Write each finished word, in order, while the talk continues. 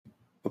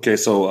Okay,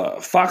 so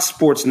Fox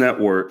Sports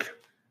Network,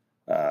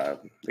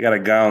 they got a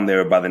guy on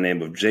there by the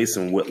name of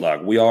Jason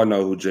Whitlock. We all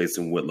know who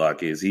Jason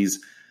Whitlock is.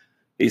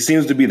 He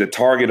seems to be the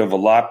target of a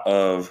lot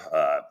of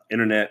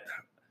internet,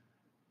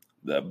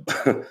 a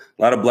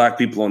lot of black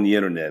people on the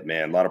internet,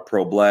 man. A lot of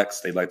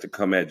pro-blacks. They like to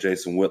come at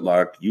Jason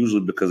Whitlock,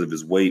 usually because of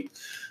his weight.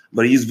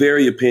 But he's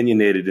very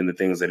opinionated in the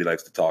things that he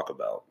likes to talk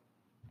about.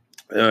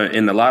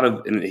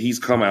 And he's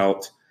come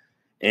out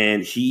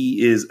and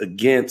he is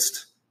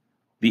against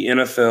the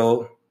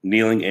NFL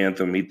kneeling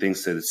anthem. He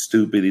thinks that it's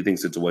stupid. He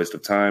thinks it's a waste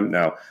of time.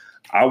 Now,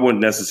 I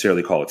wouldn't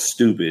necessarily call it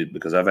stupid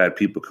because I've had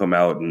people come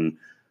out and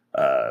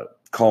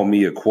call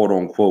me a quote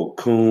unquote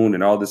coon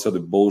and all this other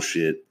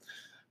bullshit.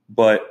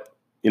 But,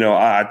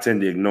 I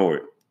tend to ignore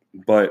it.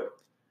 But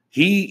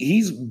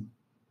he's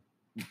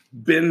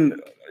been,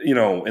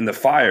 in the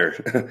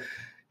fire.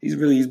 He's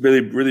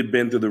really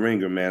been through the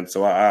ringer, man.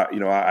 So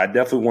I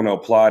definitely want to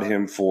applaud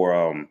him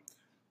for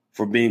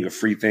being a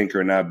free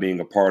thinker and not being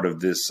a part of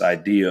this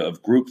idea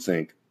of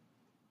groupthink.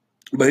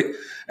 But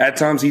at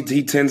times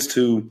he tends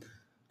to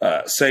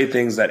say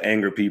things that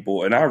anger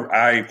people, and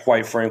I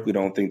quite frankly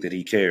don't think that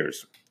he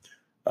cares.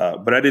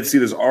 But I did see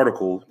this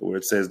article where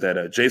it says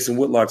that Jason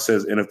Whitlock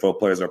says NFL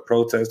players are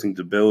protesting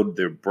to build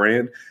their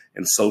brand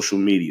and social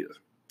media.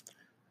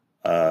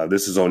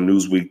 This is on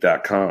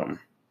Newsweek.com.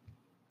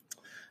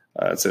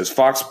 It says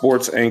Fox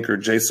Sports anchor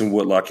Jason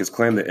Whitlock has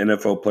claimed that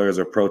NFL players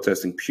are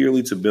protesting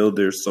purely to build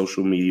their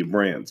social media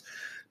brands.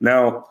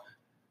 Now,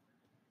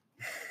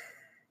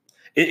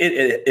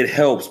 it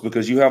helps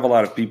because you have a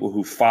lot of people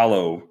who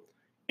follow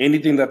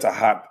anything that's a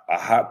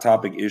hot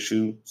topic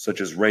issue,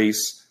 such as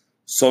race,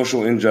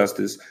 social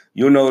injustice.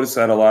 You'll notice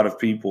that a lot of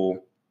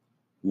people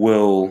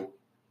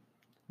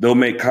they'll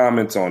make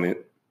comments on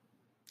it,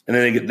 and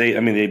then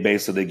they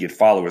basically get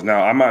followers.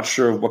 Now, I'm not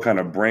sure what kind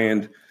of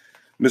brand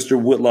Mr.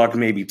 Whitlock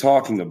may be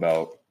talking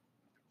about,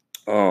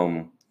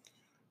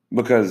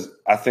 because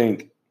I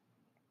think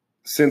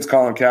since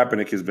Colin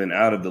Kaepernick has been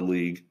out of the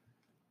league,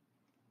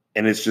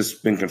 and it's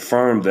just been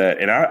confirmed that,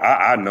 and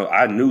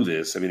I knew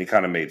this. I mean, it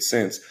kind of made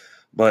sense,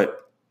 but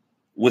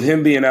with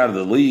him being out of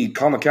the league,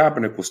 Colin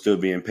Kaepernick was still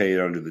being paid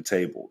under the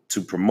table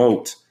to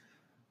promote,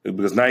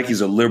 because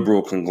Nike's a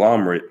liberal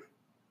conglomerate,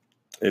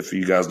 if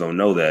you guys don't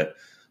know that,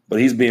 but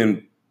he's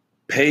being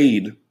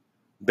paid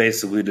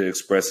basically to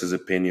express his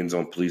opinions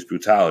on police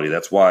brutality.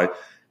 That's why,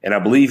 and I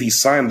believe he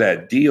signed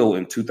that deal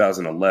in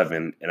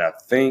 2011. And I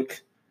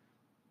think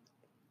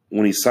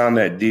when he signed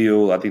that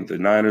deal, I think the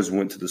Niners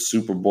went to the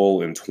Super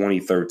Bowl in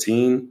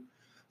 2013.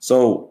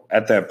 So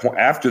at that point,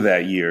 after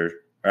that year,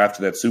 or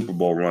after that Super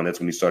Bowl run, that's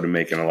when he started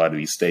making a lot of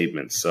these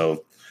statements.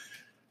 So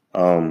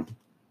it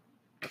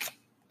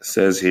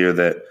says here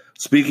that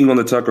speaking on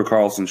the Tucker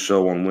Carlson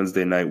show on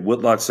Wednesday night,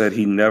 Whitlock said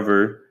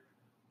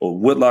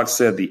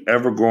the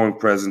ever-growing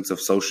presence of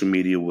social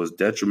media was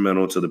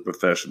detrimental to the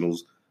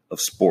professionals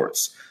of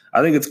sports.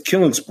 I think it's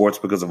killing sports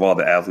because of all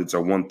the athletes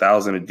are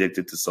 1,000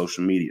 addicted to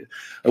social media,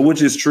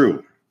 which is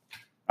true.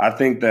 I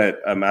think that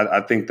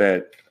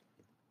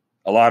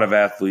a lot of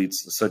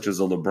athletes, such as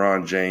a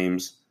LeBron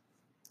James,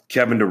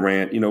 Kevin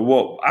Durant,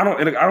 I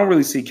don't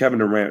really see Kevin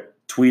Durant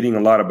tweeting a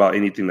lot about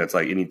anything that's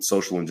like any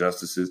social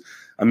injustices.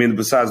 I mean,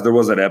 besides there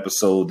was that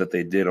episode that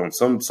they did on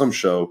some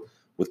show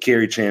with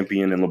Kerry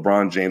Champion and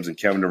LeBron James and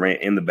Kevin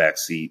Durant in the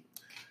backseat.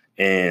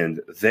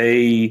 And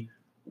they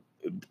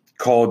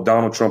called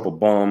Donald Trump a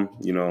bum,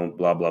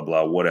 blah, blah,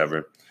 blah,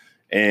 whatever.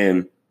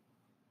 And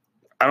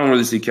I don't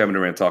really see Kevin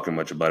Durant talking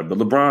much about it, but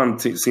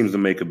LeBron seems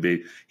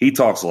to he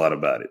talks a lot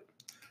about it.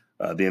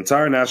 The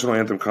entire national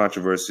anthem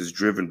controversy is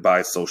driven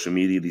by social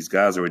media. These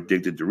guys are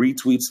addicted to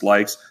retweets,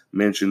 likes,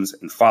 mentions,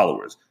 and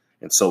followers.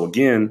 And so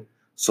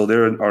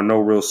there are no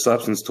real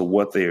substance to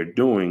what they are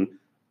doing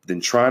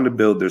than trying to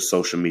build their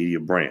social media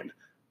brand.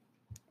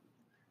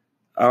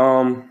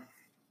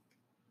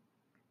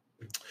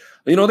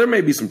 There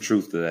may be some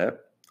truth to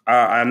that.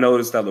 I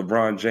noticed that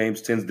LeBron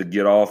James tends to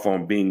get off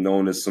on being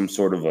known as some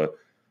sort of a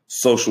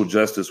social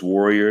justice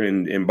warrior.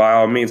 And by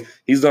all means,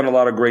 he's done a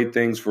lot of great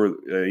things for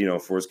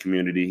his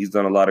community. He's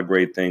done a lot of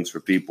great things for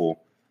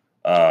people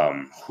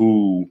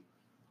who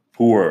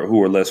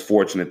are less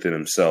fortunate than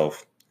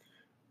himself.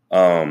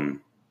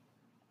 And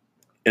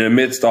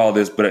amidst all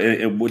this, but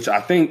which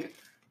I think,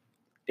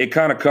 it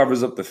kind of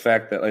covers up the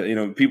fact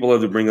that, people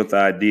love to bring up the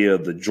idea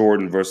of the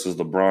Jordan versus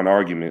LeBron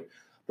argument.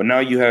 But now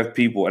you have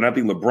people, and I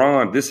think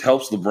this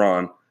helps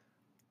LeBron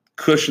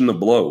cushion the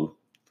blow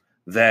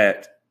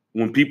that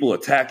when people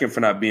attack him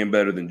for not being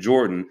better than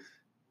Jordan,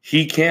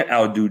 he can't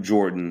outdo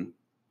Jordan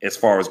as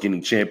far as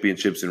getting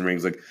championships and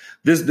rings. Like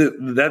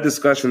that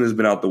discussion has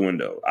been out the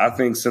window. I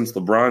think since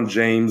LeBron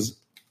James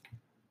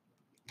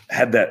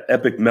had that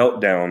epic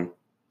meltdown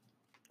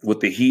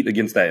with the Heat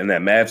against that in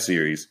that Mavs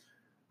series,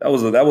 that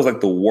was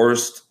like the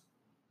worst.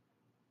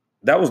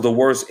 That was the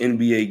worst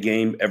NBA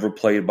game ever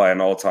played by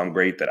an all-time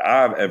great that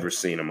I've ever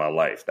seen in my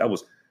life. That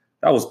was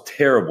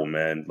terrible,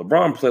 man.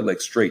 LeBron played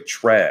like straight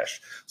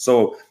trash.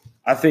 So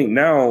I think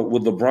now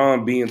with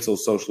LeBron being so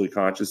socially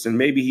conscious, and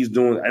maybe he is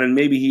doing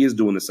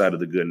the side of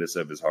the goodness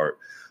of his heart.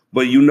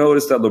 But you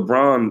notice that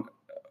LeBron,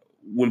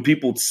 when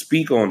people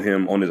speak on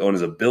him, on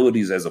his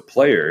abilities as a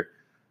player,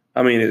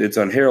 I mean, it's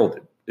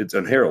unheralded. It's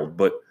unheralded.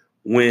 But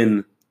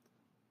when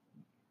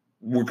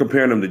we're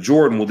comparing him to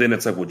Jordan, well, then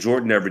it's like, well,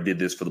 Jordan never did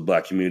this for the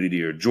black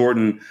community, or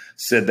Jordan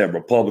said that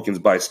Republicans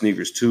buy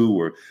sneakers too,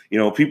 or, you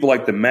know, people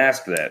like to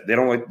mask that. They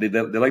don't like, they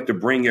like to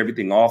bring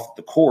everything off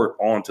the court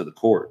onto the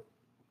court.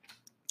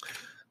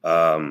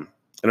 I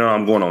know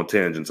I'm going on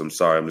tangents. I'm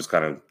sorry. I'm just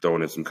kind of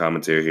throwing in some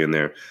commentary here and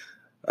there.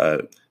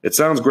 It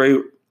sounds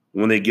great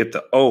when they get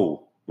the,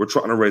 oh, we're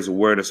trying to raise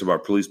awareness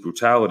about police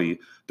brutality.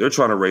 They're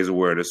trying to raise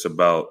awareness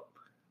about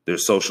their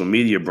social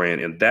media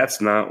brand, and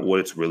that's not what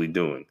it's really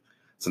doing.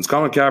 Since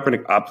Colin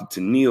Kaepernick opted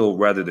to kneel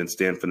rather than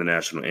stand for the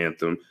national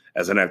anthem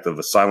as an act of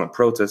a silent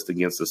protest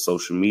against the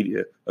social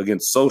media,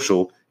 against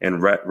social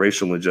and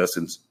racial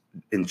injustice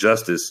in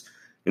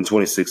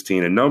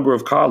 2016, a number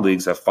of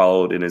colleagues have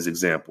followed in his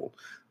example.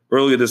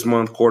 Earlier this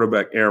month,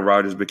 quarterback Aaron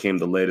Rodgers became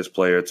the latest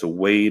player to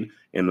wade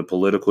in the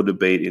political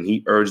debate, and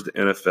he urged the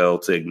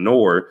NFL to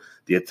ignore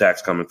the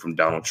attacks coming from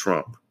Donald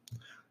Trump.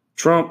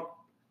 Trump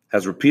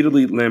has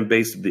repeatedly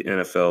lambasted the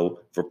NFL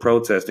for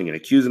protesting and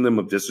accusing them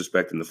of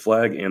disrespecting the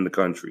flag and the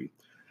country.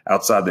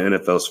 Outside the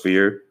NFL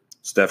sphere,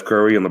 Steph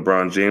Curry and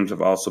LeBron James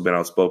have also been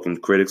outspoken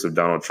critics of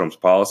Donald Trump's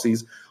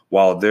policies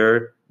while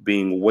they're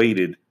being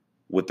weighted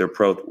with their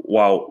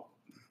while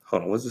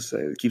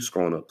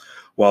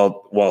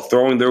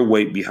throwing their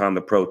weight behind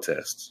the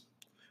protests.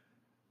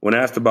 When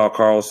asked about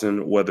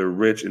Carlson whether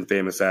rich and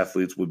famous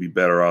athletes would be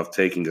better off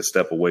taking a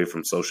step away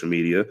from social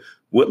media,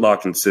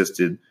 Whitlock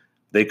insisted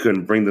they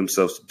couldn't bring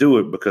themselves to do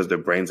it because their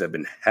brains had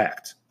been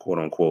hacked, quote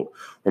unquote.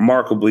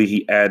 Remarkably,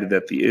 he added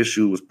that the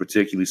issue was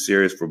particularly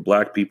serious for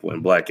black people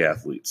and black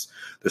athletes.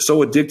 They're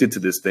so addicted to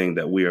this thing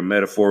that we are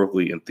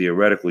metaphorically and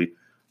theoretically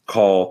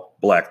call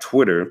Black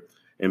Twitter,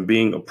 and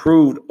being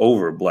approved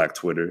over Black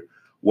Twitter,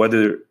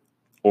 whether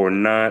or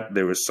not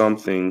there was some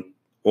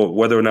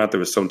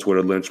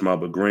Twitter lynch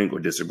mob agreeing or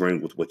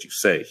disagreeing with what you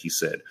say, he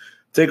said.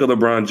 Take a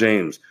LeBron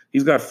James.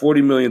 He's got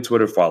 40 million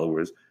Twitter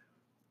followers.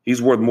 He's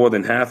worth more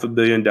than $500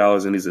 million,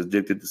 and he's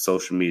addicted to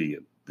social media.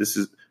 This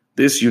of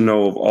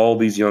all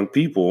these young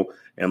people,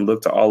 and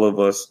look to all of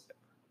us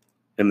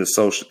in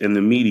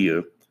the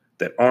media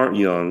that aren't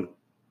young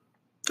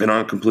and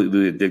aren't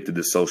completely addicted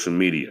to social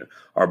media.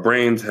 Our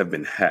brains have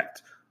been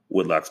hacked.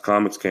 Whitlock's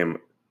comments came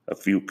a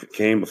few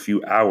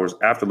hours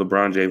after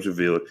LeBron James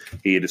revealed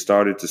he had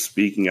started to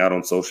speaking out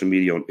on social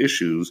media on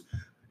issues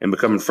and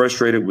becoming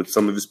frustrated with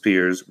some of his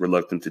peers who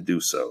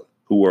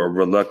were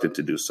reluctant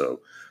to do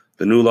so.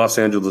 The new Los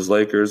Angeles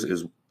Laker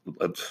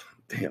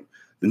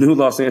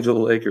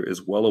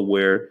is well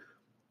aware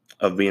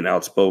of being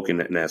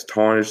outspoken and has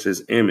tarnished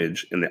his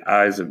image in the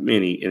eyes of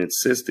many and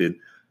insisted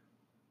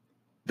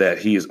that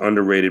he is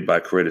underrated by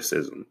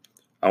criticism.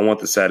 I want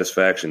the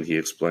satisfaction, he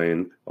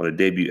explained on a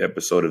debut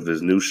episode of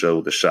his new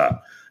show, The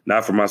Shop.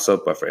 Not for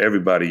myself, but for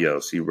everybody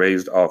else. He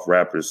raised off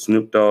rappers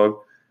Snoop Dogg,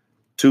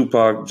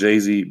 Tupac,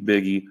 Jay-Z,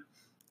 Biggie,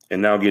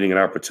 and now getting an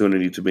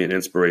opportunity to be an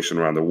inspiration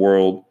around the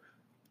world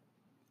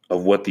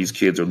of what these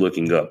kids are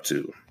looking up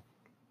to.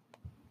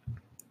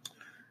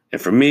 And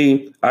for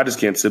me, I just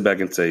can't sit back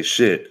and say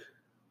shit.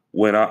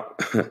 When a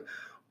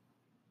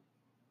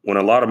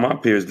lot of my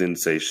peers didn't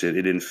say shit,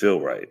 it didn't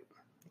feel right.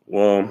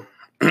 Well,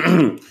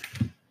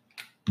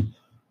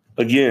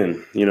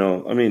 again,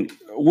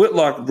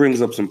 Whitlock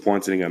brings up some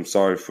points, and I'm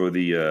sorry for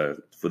the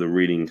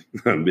reading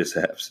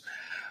mishaps.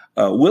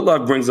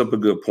 Whitlock brings up a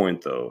good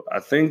point, though. I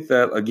think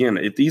that, again,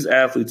 if these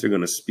athletes are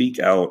going to speak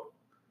out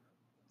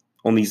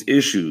on these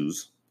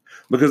issues,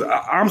 because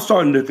I'm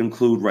starting to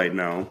conclude right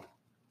now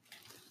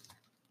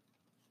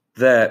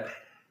that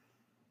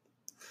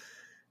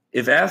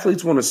if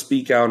athletes want to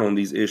speak out on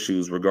these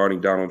issues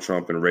regarding Donald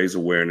Trump and raise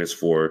awareness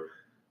for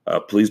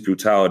police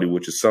brutality,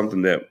 which is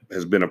something that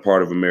has been a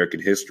part of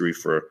American history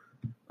for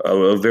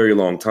a very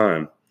long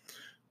time,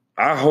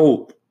 I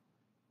hope,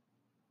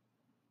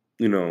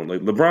 like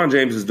LeBron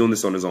James is doing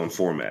this on his own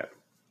format.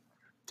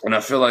 And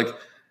I feel like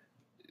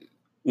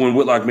when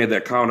Whitlock made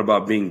that comment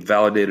about being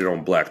validated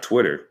on Black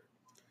Twitter,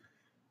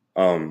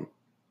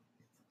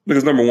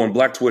 because number one,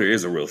 Black Twitter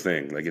is a real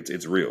thing. Like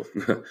it's real,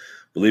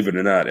 believe it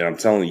or not. And I'm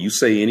telling you, you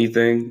say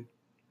anything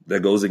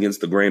that goes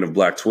against the grain of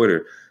Black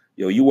Twitter,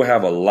 you will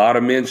have a lot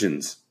of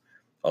mentions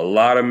and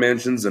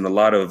a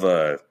lot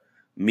of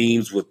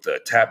memes with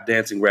tap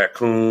dancing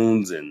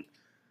raccoons and,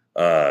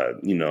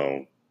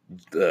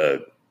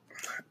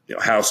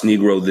 house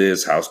Negro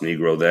this, house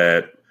Negro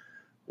that,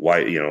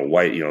 white,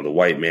 the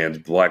white man's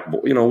black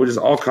boy, which is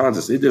all kinds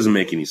of, it doesn't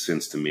make any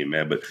sense to me,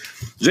 man. But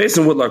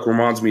Jason Whitlock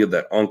reminds me of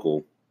that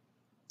uncle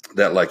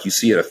that like you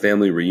see at a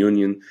family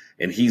reunion,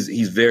 and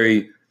he's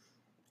fairly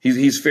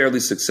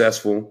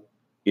successful,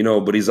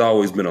 but he's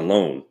always been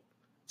alone.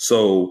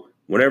 So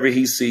whenever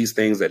he sees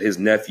things that his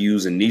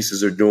nephews and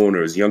nieces are doing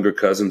or his younger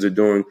cousins are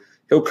doing,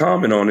 he'll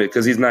comment on it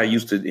because he's not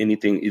used to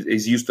anything.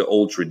 He's used to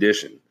old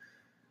tradition.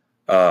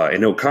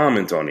 And he'll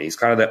comment on it. He's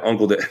kind of that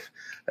uncle that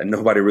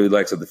nobody really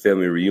likes at the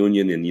family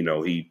reunion. And,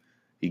 he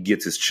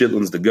gets his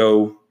chitlins to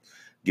go,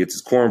 gets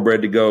his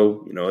cornbread to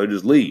go, he'll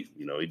just leave.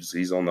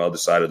 He's on the other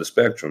side of the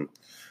spectrum.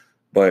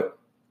 But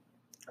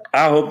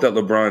I hope that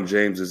LeBron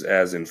James is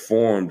as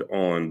informed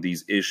on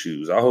these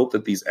issues. I hope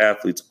that these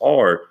athletes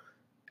are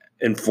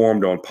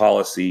informed on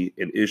policy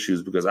and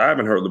issues, because I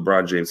haven't heard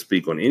LeBron James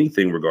speak on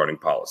anything regarding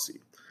policy.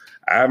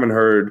 I haven't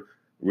heard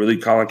really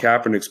Colin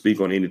Kaepernick speak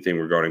on anything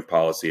regarding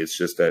policy. It's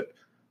just that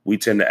we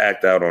tend to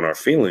act out on our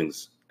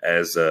feelings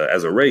as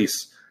a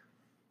race,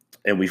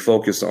 and we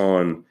focus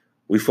on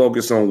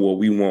what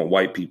we want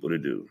white people to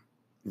do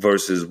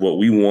versus what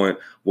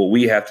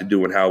we have to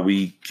do and how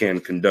we can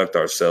conduct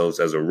ourselves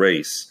as a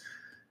race.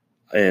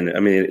 And I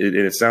mean,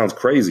 it sounds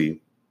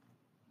crazy,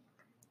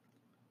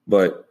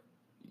 but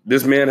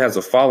this man has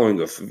a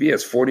following of, he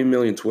has 40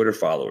 million Twitter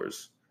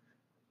followers.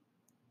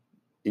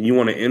 And you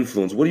want to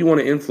influence, what do you want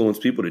to influence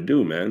people to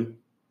do, man?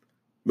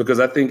 Because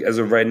I think as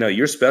of right now,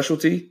 your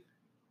specialty,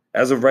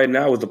 as of right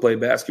now, is to play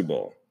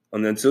basketball.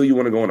 And until you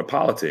want to go into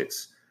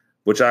politics,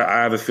 which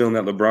I have a feeling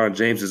that LeBron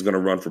James is going to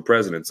run for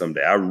president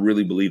someday. I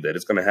really believe that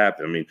it's going to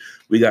happen. I mean,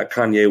 we got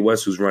Kanye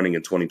West who's running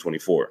in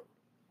 2024.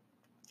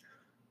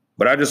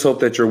 But I just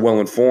hope that you're well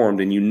informed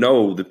and you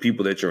know the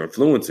people that you're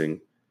influencing,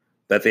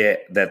 that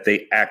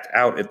they act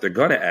out. If they're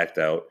going to act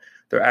out,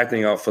 they're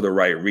acting out for the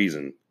right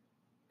reason,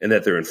 and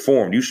that they're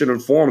informed. You should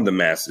inform the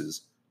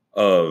masses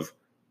of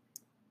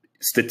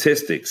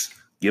statistics.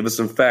 Give us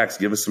some facts.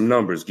 Give us some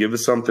numbers. Give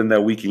us something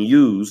that we can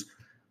use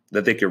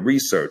that they can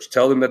research.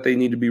 Tell them that they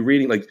need to be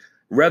reading, like,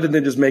 rather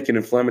than just making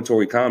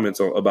inflammatory comments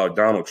about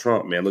Donald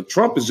Trump, man. Look,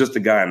 Trump is just a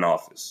guy in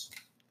office.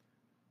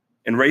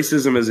 And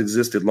racism has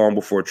existed long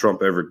before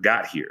Trump ever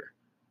got here.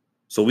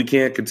 So we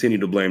can't continue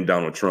to blame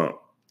Donald Trump.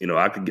 You know,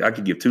 I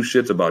could give two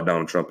shits about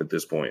Donald Trump at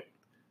this point.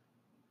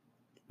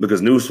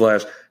 Because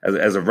newsflash,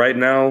 as of right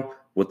now,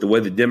 with the way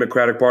the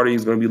Democratic Party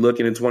is going to be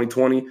looking in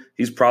 2020,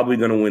 he's probably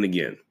going to win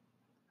again.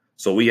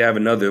 So we have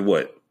another,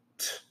 2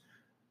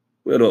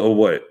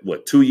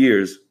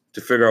 years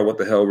to figure out what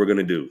the hell we're going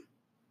to do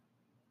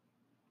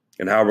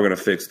and how we're going to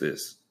fix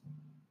this.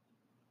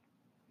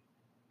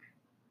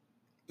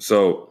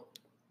 So,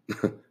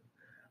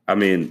 I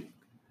mean,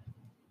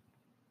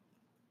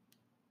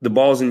 the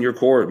ball's in your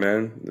court,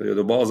 man.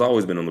 The ball's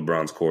always been on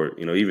LeBron's court,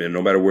 you know, even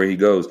no matter where he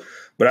goes.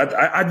 But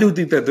I do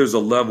think that there's a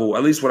level,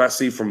 at least what I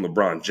see from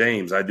LeBron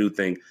James, I do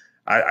think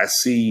I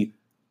see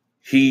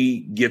he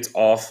gets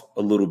off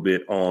a little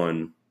bit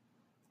on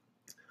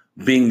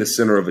being the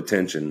center of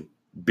attention,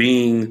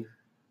 being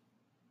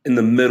in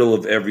the middle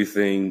of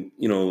everything,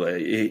 you know,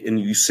 and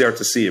you start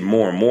to see it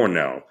more and more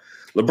now.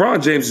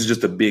 LeBron James is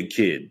just a big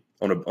kid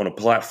on a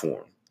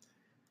platform.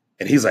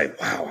 And he's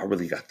like, wow, I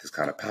really got this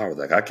kind of power.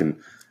 Like I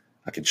can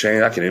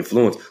change, I can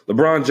influence.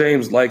 LeBron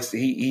James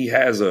he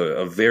has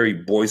a very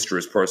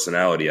boisterous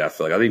personality, I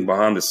feel like. I think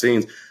behind the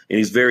scenes, and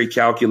he's very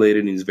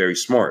calculated and he's very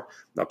smart.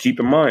 Now keep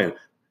in mind,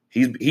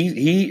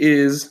 he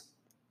is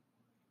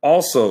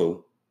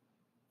also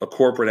a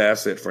corporate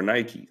asset for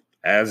Nike,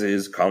 as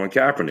is Colin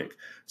Kaepernick.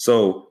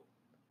 So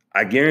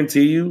I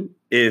guarantee you,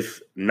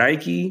 if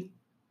Nike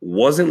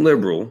wasn't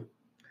liberal,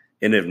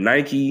 and if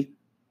Nike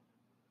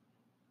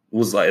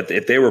was like,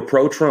 if they were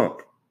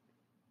pro-Trump,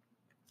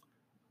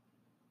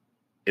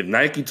 if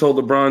Nike told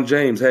LeBron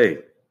James, hey,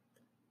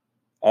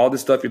 all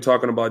this stuff you're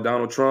talking about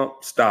Donald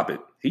Trump, stop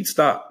it, he'd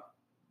stop.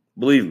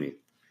 Believe me.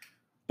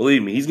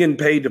 He's getting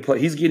paid to play.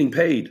 He's getting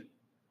paid.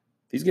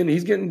 He's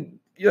getting,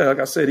 like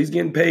I said, he's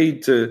getting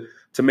paid to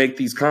make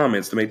these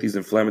comments, to make these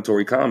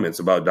inflammatory comments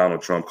about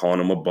Donald Trump, calling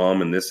him a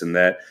bum and this and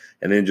that.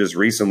 And then just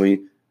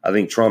recently, I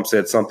think Trump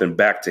said something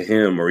back to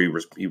him, or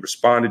he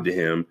responded to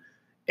him,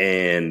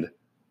 and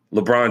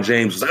LeBron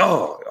James was like,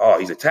 oh,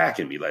 he's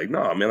attacking me. Like,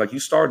 no, man, like you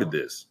started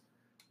this.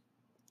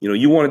 You know,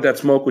 you wanted that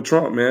smoke with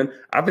Trump, man.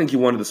 I think you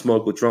wanted the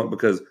smoke with Trump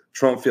because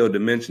Trump failed to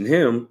mention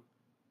him,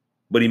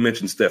 but he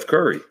mentioned Steph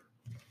Curry.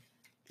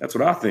 That's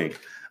what I think.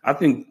 I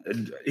think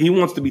he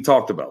wants to be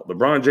talked about.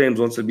 LeBron James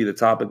wants to be the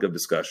topic of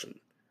discussion.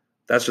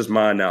 That's just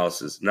my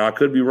analysis. Now, I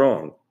could be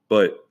wrong,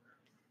 but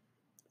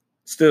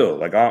still,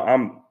 like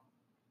I've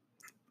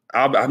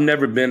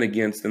never been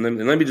against, and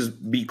let me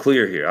just be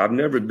clear here. I've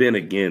never been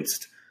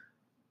against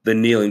the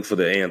kneeling for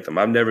the anthem.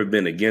 I've never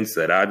been against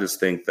that. I just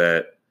think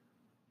that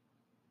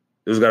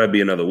there's got to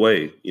be another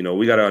way. You know,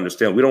 we got to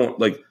understand.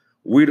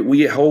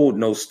 We hold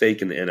no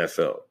stake in the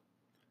NFL.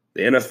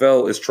 The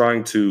NFL is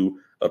trying to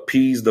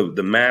appease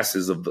the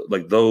masses of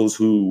those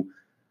who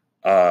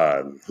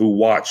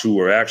watch, who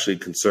are actually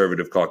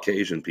conservative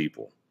Caucasian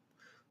people.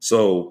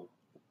 So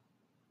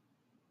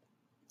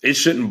it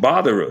shouldn't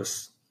bother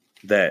us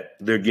that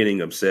they're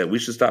getting upset. We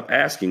should stop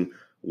asking,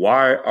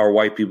 why are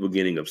white people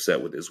getting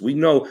upset with this? We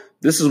know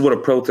this is what a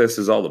protest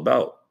is all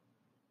about.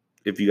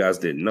 If you guys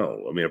didn't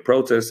know, I mean, a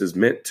protest is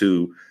meant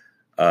to,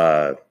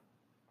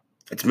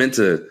 it's meant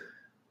to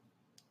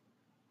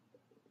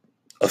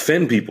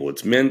offend people.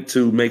 It's meant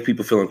to make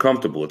people feel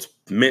uncomfortable. It's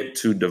meant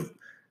to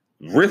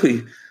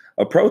really,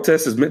 a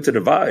protest is meant to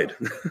divide.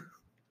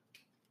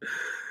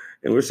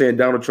 And we're saying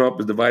Donald Trump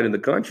is dividing the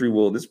country.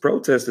 Well, this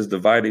protest is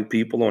dividing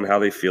people on how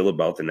they feel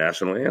about the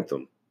national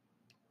anthem,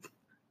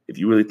 if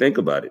you really think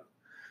about it.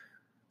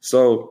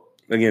 So,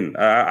 again,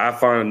 I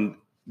find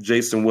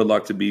Jason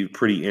Whitlock to be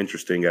pretty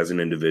interesting as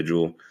an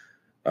individual.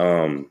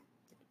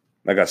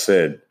 Like I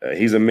said,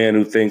 he's a man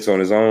who thinks on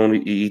his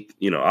own.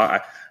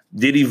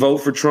 Did he vote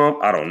for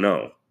Trump? I don't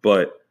know,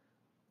 but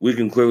we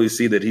can clearly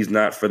see that he's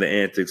not for the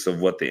antics of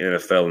what the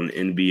NFL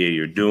and NBA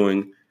are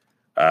doing.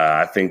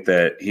 I think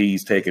that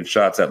he's taking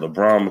shots at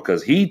LeBron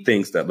because he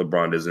thinks that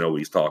LeBron doesn't know what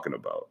he's talking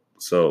about.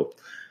 So,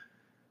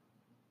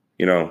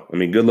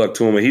 good luck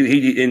to him. I've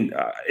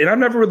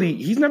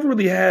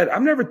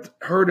never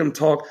heard him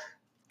talk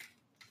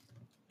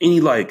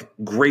any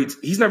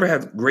he's never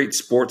had great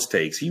sports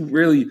takes. He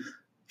really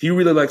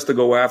likes to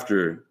go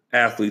after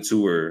athletes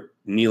who are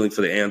kneeling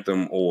for the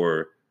anthem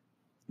or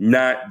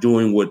not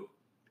doing what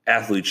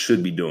athletes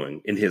should be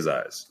doing in his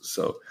eyes.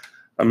 So,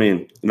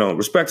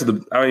 respect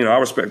to I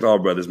respect all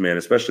brothers, man,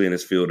 especially in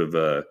his field.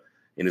 But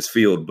he's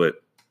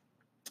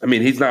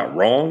not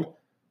wrong.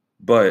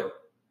 But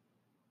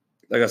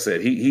like I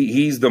said,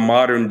 he's the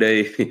modern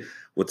day,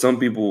 what some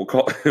people will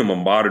call him a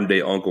modern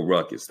day Uncle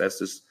Ruckus. That's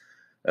just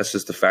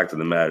the fact of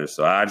the matter.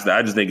 So I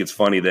just think it's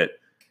funny that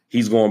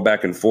he's going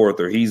back and forth,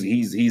 or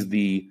he's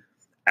the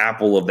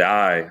apple of the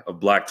eye of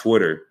Black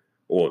Twitter,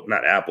 or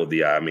not apple of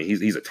the eye.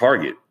 He's a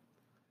target.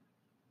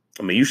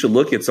 You should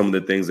look at some of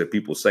the things that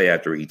people say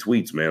after he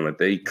tweets, man. Like,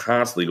 they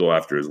constantly go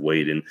after his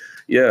weight, and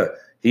yeah,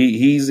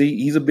 he's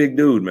a big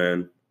dude,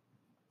 man.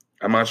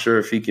 I'm not sure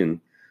if he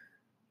can,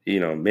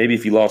 maybe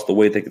if he lost the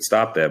weight, they could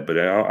stop that. But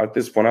at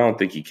this point, I don't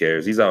think he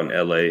cares. He's out in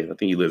L.A. I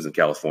think he lives in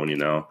California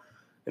now,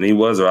 and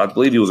I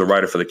believe he was a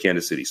writer for the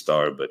Kansas City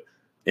Star, but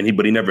he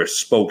never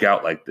spoke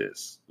out like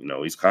this.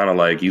 He's kind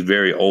of he's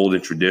very old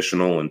and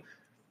traditional, and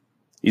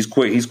he's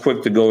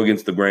quick to go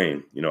against the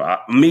grain.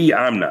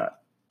 I'm not,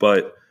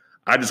 but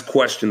I just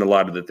question a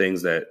lot of the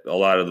things a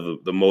lot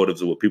of the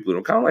motives of what people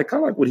do, kind of like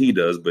what he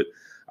does. But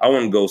I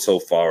wouldn't go so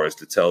far as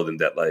to tell them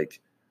that,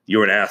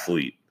 you're an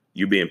athlete,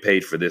 you're being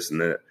paid for this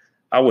and that.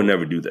 I would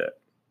never do that.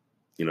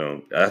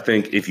 I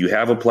think if you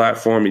have a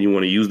platform and you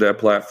want to use that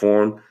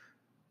platform,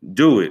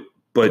 do it.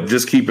 But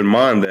just keep in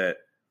mind that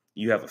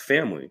you have a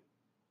family.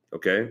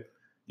 Okay,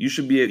 you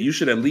should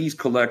at least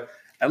collect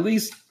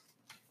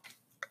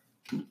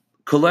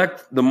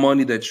the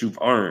money that you've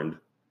earned,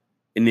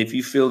 and if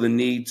you feel the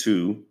need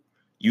to,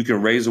 you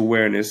can raise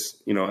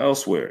awareness,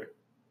 elsewhere.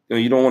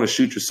 You don't want to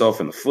shoot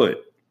yourself in the foot,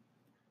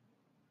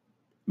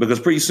 because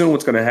pretty soon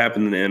what's going to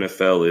happen in the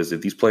NFL is, if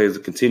these players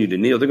continue to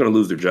kneel, they're going to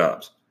lose their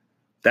jobs.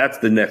 That's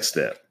the next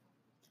step.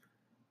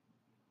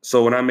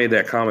 So when I made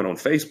that comment on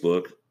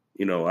Facebook,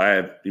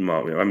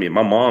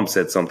 my mom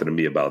said something to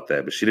me about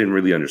that, but she didn't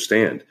really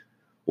understand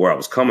where I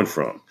was coming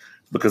from,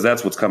 because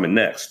that's what's coming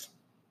next.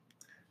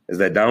 Is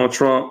that Donald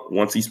Trump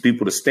wants these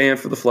people to stand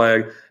for the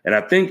flag, and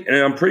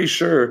I'm pretty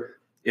sure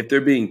if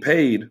they're being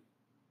paid,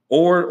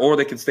 or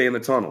they can stay in the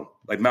tunnel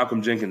like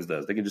Malcolm Jenkins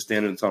does, they can just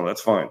stand in the tunnel. That's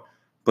fine.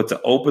 But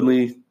to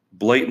openly,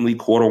 blatantly,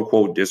 quote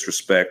unquote,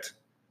 disrespect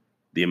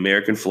the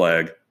American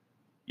flag,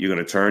 you're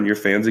going to turn your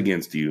fans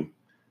against you.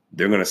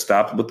 They're going to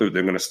stop, they're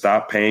going to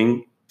stop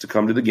paying to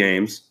come to the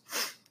games,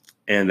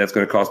 and that's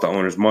going to cost the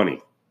owners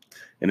money.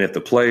 And if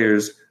the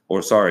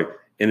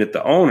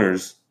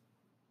owners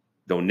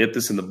don't nip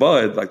this in the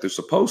bud like they're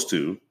supposed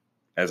to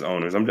as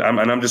owners,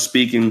 I'm just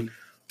speaking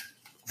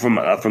from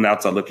the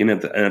outside looking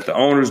in, and if the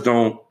owners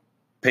don't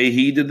pay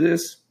heed to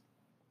this,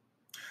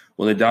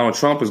 well, then Donald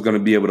Trump is going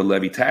to be able to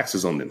levy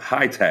taxes on them,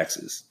 high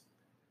taxes.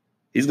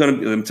 He's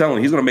going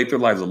to make their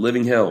lives a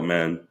living hell,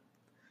 man.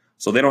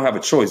 So they don't have a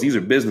choice. These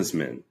are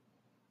businessmen.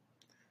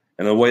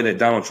 And the way that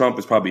Donald Trump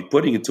is probably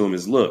putting it to him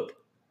is, look,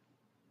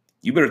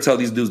 you better tell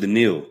these dudes to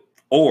kneel,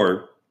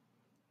 or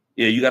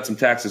yeah, you got some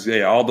taxes.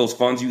 Yeah, all those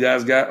funds you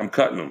guys got, I'm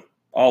cutting them,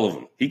 all of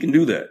them. He can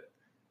do that.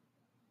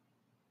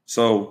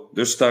 So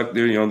they're stuck.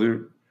 They're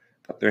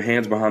got their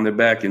hands behind their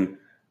back, and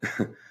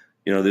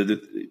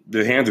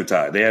their hands are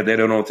tied. They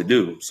don't know what to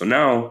do. So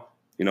now,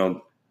 and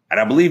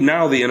I believe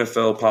now the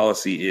NFL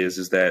policy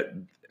is that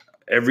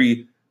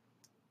every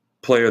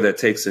player that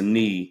takes a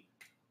knee,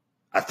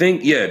 I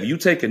think, if you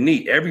take a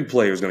knee, every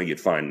player is going to get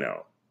fined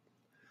now.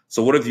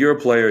 So what if you're a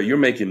player, you're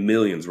making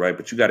millions, right?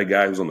 But you got a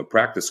guy who's on the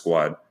practice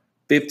squad,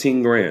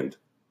 $15,000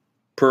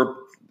 per.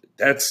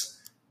 That's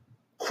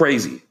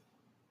crazy.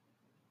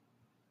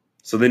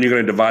 So then you're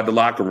going to divide the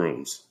locker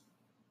rooms.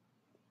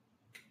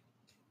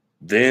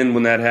 Then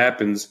when that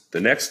happens,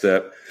 the next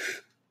step,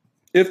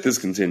 if this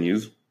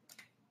continues,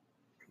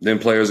 then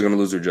players are going to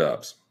lose their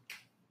jobs.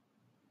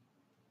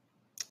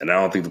 And I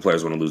don't think the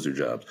players want to lose their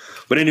jobs.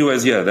 But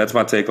anyways, that's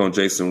my take on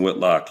Jason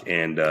Whitlock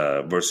and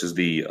versus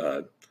the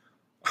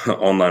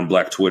online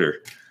Black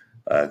Twitter.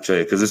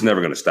 Because it's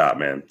never going to stop,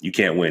 man. You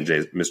can't win,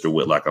 Mr.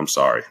 Whitlock. I'm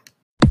sorry.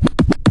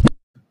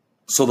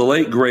 So the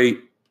late,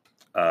 great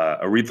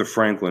Aretha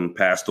Franklin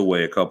passed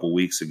away a couple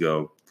weeks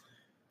ago.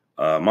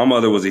 My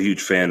mother was a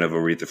huge fan of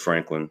Aretha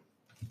Franklin.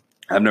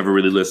 I've never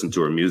really listened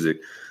to her music.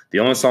 The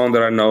only song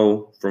that I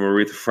know from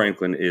Aretha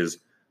Franklin is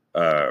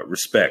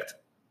Respect.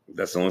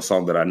 That's the only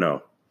song that I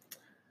know.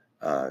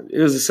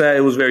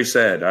 It was very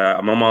sad.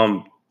 My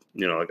mom,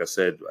 like I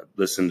said, I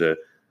listened to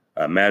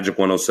Magic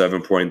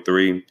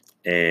 107.3,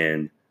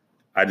 and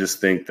I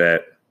just think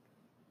that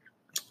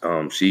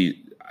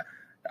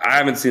I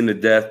haven't seen a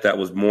death that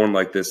was mourned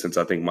like this since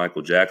I think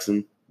Michael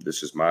Jackson.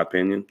 This is my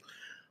opinion.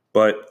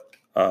 But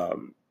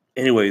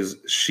anyways,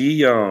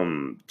 she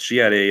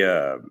had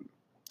a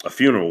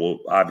funeral. Well,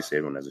 obviously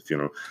everyone has a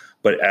funeral,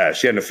 but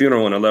she had a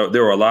funeral, and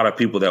there were a lot of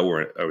people that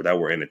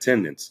were in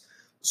attendance.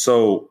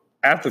 So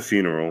at the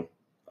funeral,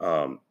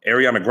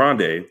 Ariana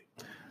Grande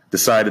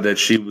decided that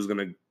she was going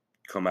to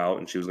come out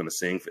and she was going to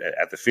sing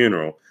at the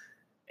funeral,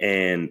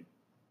 and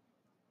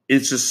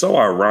it's just so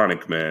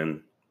ironic,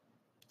 man,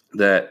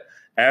 that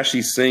as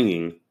she's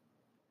singing,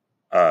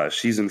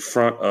 she's in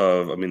front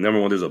of. I mean, number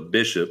one, there's a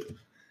bishop.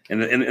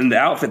 And the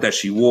outfit that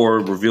she wore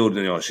revealed,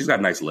 she's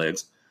got nice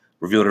legs,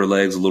 revealed her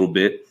legs a little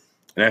bit.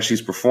 And as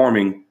she's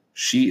performing,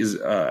 she is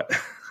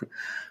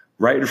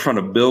right in front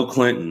of Bill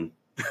Clinton,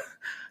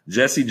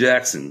 Jesse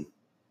Jackson.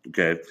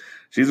 Okay.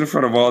 She's in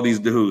front of all these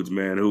dudes,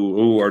 man,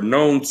 who are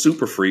known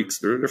super freaks.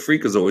 They're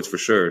freakazoids for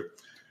sure.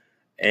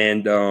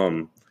 And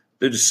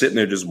they're just sitting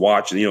there just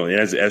watching, and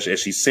as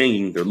she's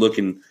singing, they're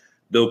looking.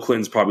 Bill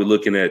Clinton's probably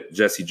looking at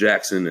Jesse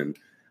Jackson, and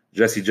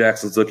Jesse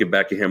Jackson's looking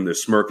back at him. They're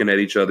smirking at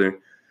each other.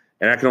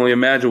 And I can only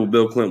imagine what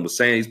Bill Clinton was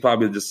saying. He's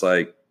probably just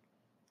like,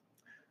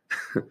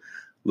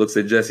 looks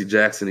at Jesse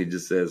Jackson. He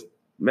just says,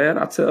 man,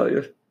 I tell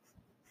you,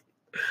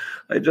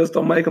 they just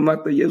don't make them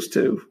like they used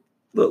to.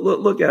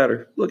 Look at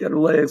her. Look at her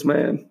legs,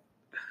 man.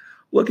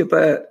 Look at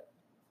that.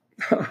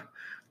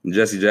 And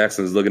Jesse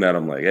Jackson is looking at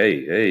him like,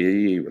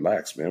 hey,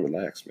 relax,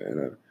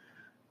 man.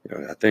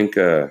 I think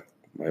I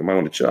might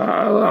want to chill.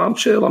 I'm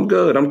chill. I'm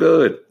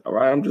good. All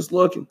right, I'm just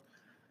looking.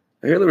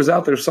 Hillary was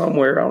out there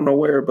somewhere. I don't know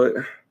where, but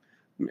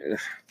man,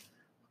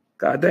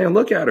 God damn,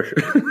 look at her.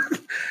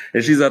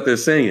 And she's out there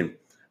singing.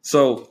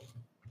 So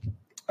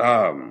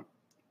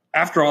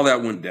after all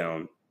that went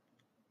down,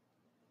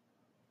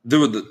 there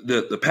was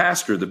the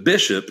pastor, the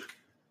bishop,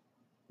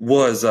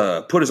 was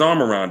put his arm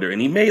around her,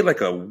 and he made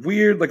like a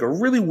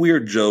really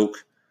weird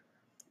joke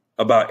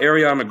about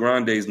Ariana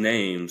Grande's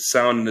name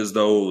sounding as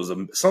though it was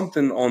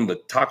something on the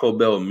Taco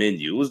Bell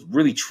menu. It was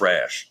really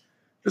trash.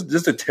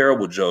 Just a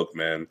terrible joke,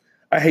 man.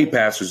 I hate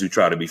pastors who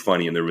try to be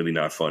funny and they're really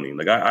not funny.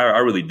 Like I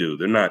really do.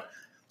 They're not.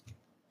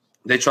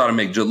 They try to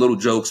make little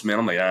jokes, man.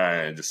 I'm like,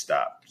 just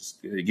stop.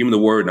 Just give me the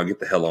word and I'll get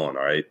the hell on,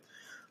 all right?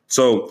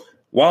 So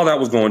while that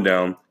was going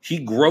down, he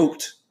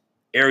groped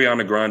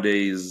Ariana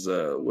Grande's,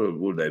 what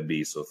would that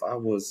be? So if I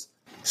was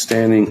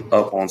standing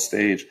up on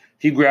stage,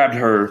 he groped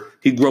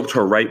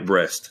her right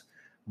breast,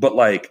 but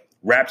like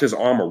wrapped his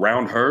arm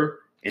around her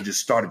and just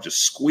started just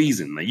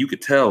squeezing. Like you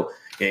could tell,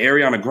 and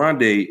Ariana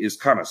Grande is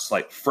kind of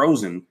like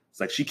frozen. It's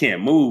like she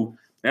can't move.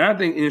 And I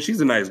think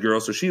she's a nice girl,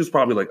 so she was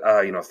probably like,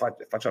 if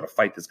I try to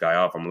fight this guy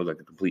off, I'm gonna look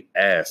like a complete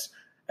ass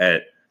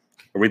at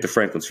Aretha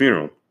Franklin's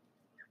funeral.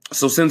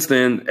 So since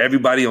then,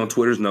 everybody on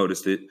Twitter's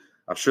noticed it.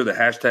 I'm sure the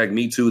hashtag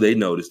 #MeToo, they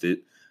noticed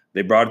it.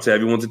 They brought it to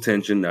everyone's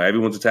attention. Now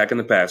everyone's attacking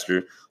the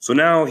pastor. So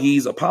now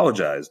he's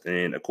apologized.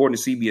 And according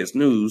to CBS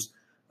News,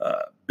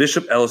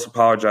 Bishop Ellis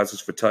apologizes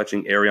for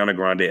touching Ariana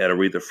Grande at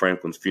Aretha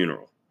Franklin's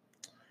funeral.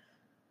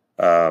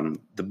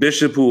 The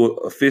bishop who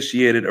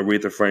officiated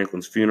Aretha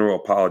Franklin's funeral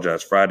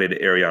apologized Friday to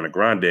Ariana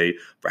Grande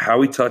for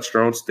how he touched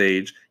her on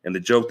stage and the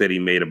joke that he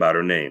made about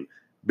her name.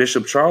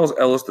 Bishop Charles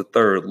Ellis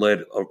III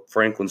led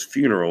Franklin's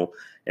funeral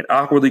and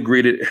awkwardly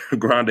greeted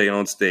Grande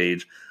on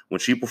stage when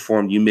she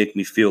performed You Make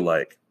Me Feel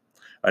Like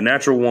a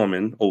Natural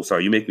Woman.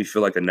 You Make Me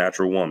Feel Like a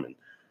Natural Woman.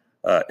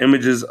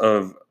 Images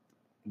of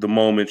the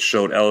moment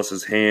showed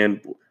Ellis's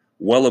hand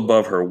well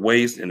above her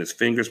waist and his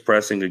fingers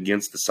pressing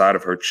against the side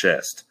of her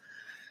chest.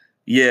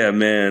 Yeah,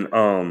 man.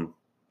 And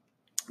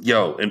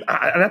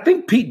I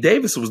think Pete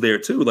Davis was there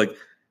too. Like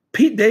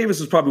Pete Davis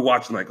was probably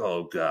watching like,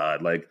 oh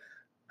God, like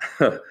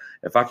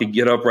if I could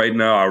get up right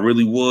now, I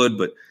really would.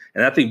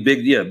 And I think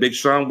Big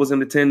Sean was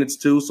in attendance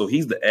too. So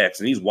he's the ex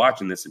and he's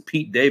watching this. And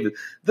Pete Davis,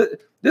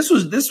 this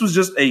was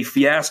just a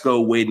fiasco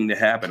waiting to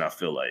happen, I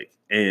feel like.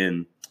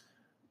 And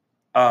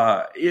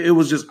it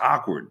was just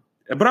awkward.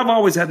 But I've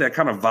always had that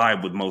kind of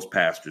vibe with most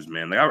pastors,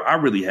 man. Like I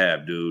really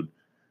have, dude.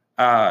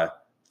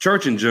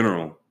 Church in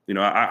general.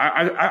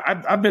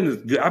 I've been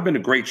to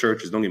great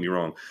churches. Don't get me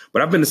wrong,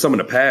 but I've been to some in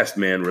the past,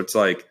 man, where it's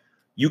like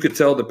you could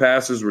tell the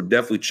pastors were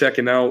definitely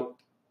checking out.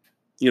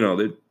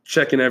 They're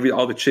checking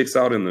all the chicks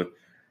out in the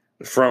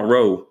front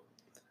row.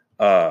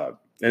 And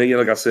again,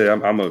 like I said,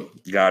 I'm a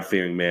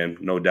God-fearing man,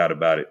 no doubt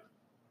about it.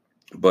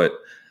 But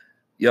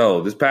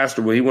this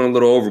pastor, he went a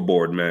little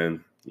overboard,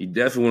 man. He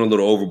definitely went a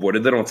little overboard.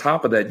 And then on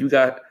top of that, you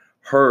got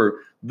her.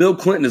 Bill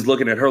Clinton is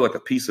looking at her like a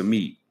piece of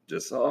meat.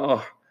 Just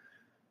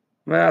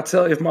man, I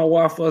tell you, if my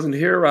wife wasn't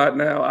here right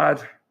now, I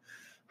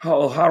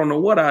don't know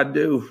what I'd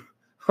do.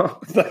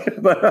 Like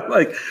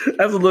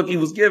that's the look he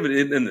was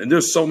giving. And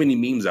there's so many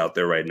memes out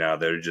there right now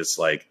that are just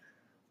like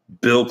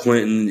Bill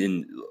Clinton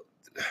and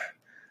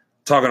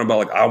talking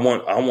about like I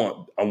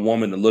want a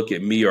woman to look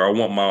at me, or I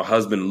want my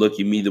husband to look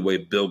at me the way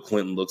Bill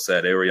Clinton looks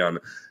at Ariana.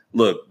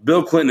 Look,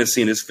 Bill Clinton has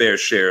seen his fair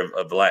share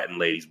of Latin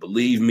ladies.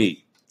 Believe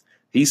me,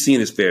 he's seen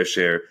his fair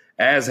share,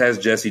 as has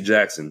Jesse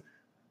Jackson.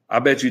 I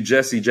bet you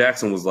Jesse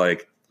Jackson was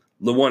like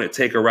the one to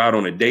take her out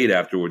on a date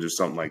afterwards or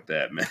something like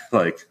that, man.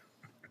 Like,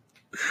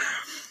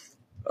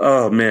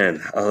 Oh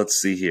man,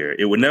 let's see here.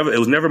 It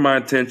was never my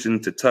intention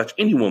to touch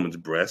any woman's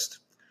breast.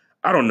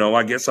 I don't know.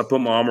 I guess I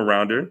put my arm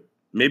around her.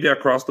 Maybe I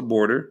crossed the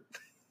border.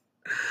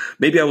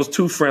 Maybe I was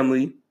too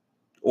friendly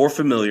or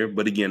familiar,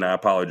 but again, I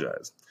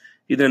apologize.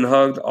 He then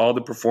hugged all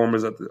the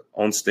performers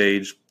on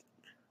stage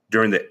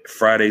during the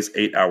Friday's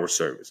 8-hour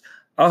service.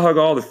 I'll hug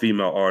all the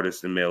female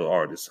artists and male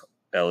artists,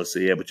 Ellis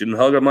said. Yeah, but you didn't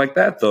hug them like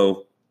that,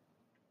 though.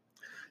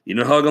 You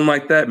didn't hug them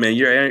like that, man.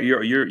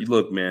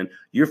 Look, man,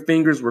 your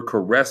fingers were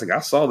caressing. I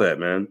saw that,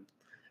 man.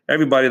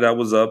 Everybody that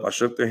was up, I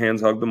shook their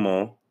hands, hugged them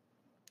all.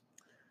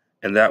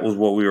 And that was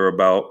what we were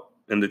about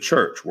in the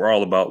church. We're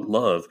all about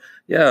love.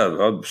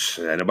 Yeah,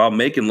 and about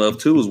making love,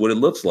 too, is what it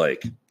looks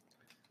like.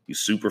 You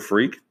super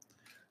freak.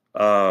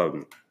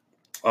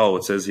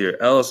 It says here,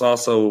 Ellis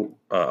also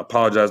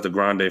apologized to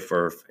Grande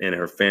and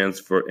her fans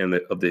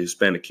of the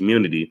Hispanic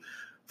community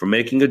for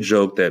making a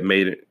joke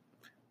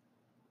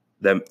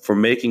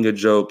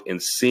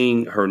and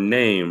seeing her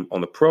name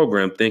on the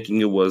program,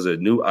 thinking it was a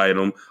new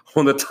item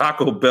on the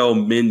Taco Bell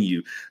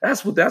menu.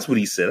 That's what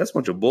he said. That's a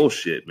bunch of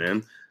bullshit,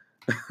 man.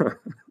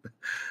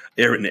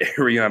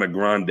 Ariana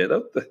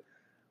Grande.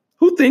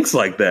 Who thinks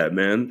like that,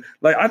 man?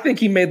 Like, I think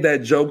he made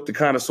that joke to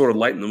kind of sort of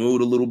lighten the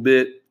mood a little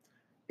bit.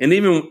 And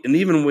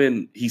even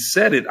when he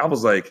said it, I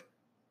was like,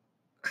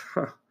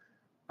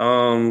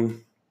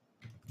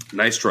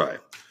 nice try.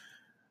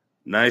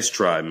 Nice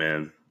try,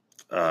 man.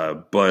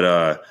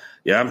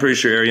 Yeah, I'm pretty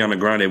sure Ariana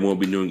Grande won't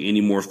be doing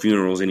any more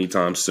funerals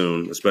anytime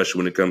soon, especially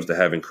when it comes to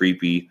having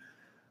creepy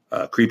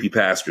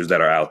pastors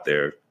that are out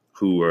there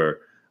who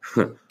are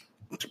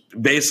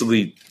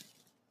basically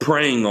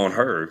preying on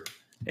her.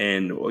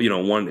 And,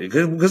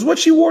 because what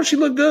she wore, she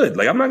looked good.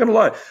 Like, I'm not going to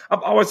lie.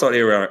 I've always thought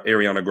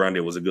Ariana Grande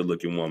was a good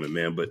looking woman,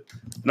 man.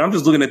 And I'm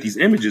just looking at these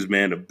images,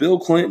 man, of Bill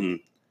Clinton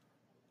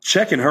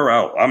checking her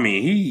out. I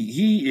mean,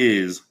 he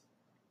is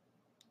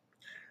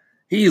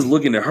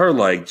looking at her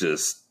like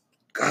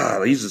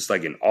God, he's just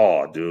like in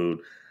awe, dude.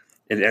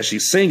 And as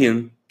she's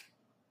singing,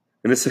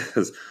 and it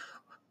says,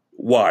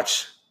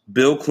 watch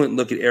Bill Clinton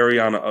look at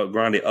Ariana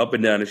Grande up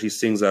and down as she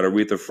sings at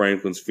Aretha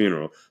Franklin's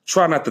funeral.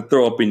 Try not to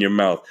throw up in your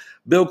mouth.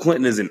 Bill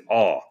Clinton is in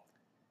awe.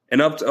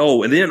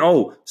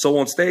 So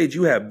on stage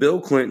you have Bill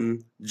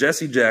Clinton,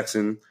 Jesse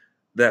Jackson,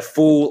 that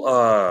fool,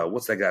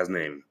 what's that guy's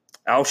name?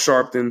 Al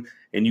Sharpton,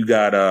 and you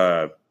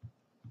got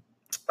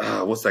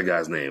what's that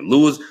guy's name?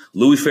 Louis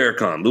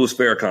Farrakhan. Louis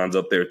Farrakhan's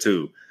up there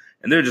too.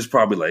 And they're just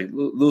probably like,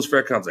 Louis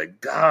Farrakhan's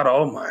like, God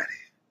almighty.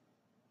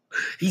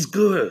 He's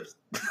good.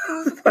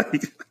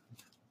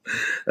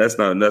 That's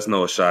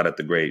no shot at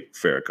the great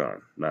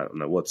Farrakhan.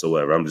 Not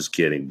whatsoever. I'm just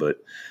kidding.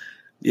 But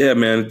yeah,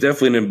 man,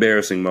 definitely an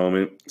embarrassing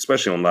moment,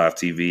 especially on live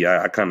TV.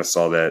 I kind of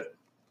saw that.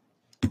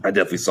 I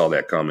definitely saw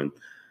that coming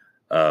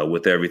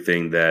with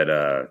everything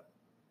that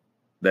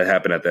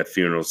happened at that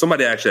funeral.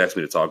 Somebody actually asked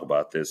me to talk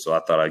about this, so I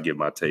thought I'd give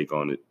my take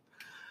on it.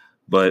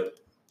 But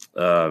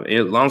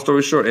long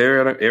story short,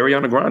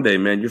 Ariana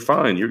Grande, man, you're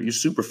fine. You're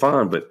super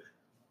fine. But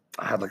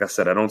like I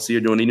said, I don't see her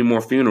doing any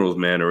more funerals,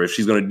 man. Or if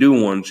she's going to do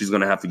one, she's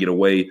going to have to get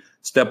away,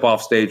 step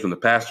off stage when the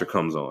pastor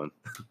comes on.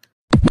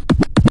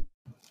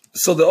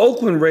 So the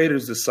Oakland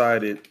Raiders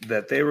decided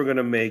that they were going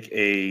to make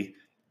a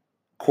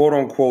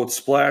quote-unquote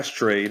splash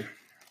trade,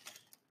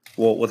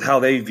 well, with how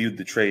they viewed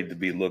the trade to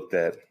be looked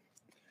at.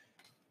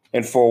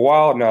 And for a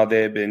while now,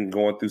 they had been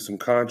going through some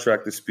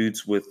contract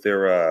disputes with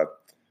their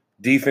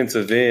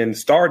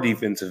star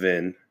defensive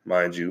end,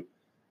 mind you,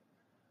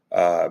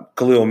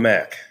 Khalil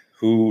Mack,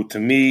 who to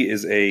me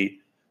is a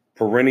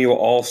perennial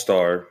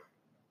all-star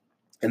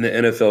in the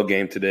NFL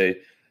game today.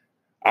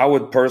 I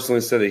would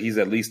personally say that he's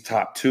at least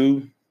top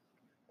two,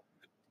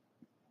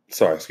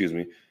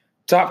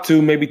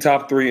 maybe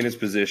top three in his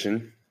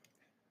position.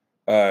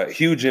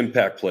 Huge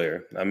impact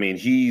player. I mean,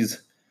 he's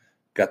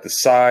got the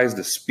size,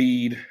 the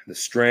speed, the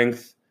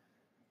strength,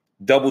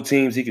 double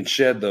teams, he can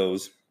shed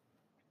those.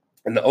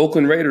 And the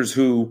Oakland Raiders,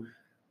 who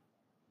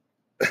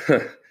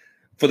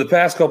for the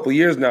past couple of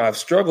years now have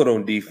struggled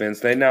on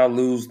defense, they now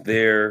lose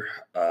their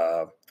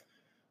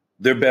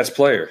best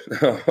player.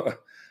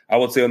 I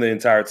would say on the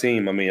entire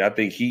team. I mean, I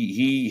think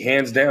he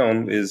hands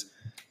down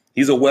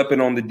he's a weapon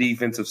on the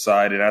defensive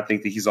side, and I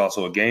think that he's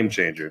also a game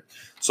changer.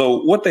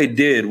 So what they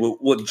did,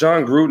 what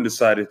John Gruden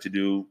decided to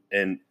do,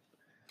 and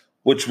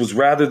which was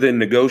rather than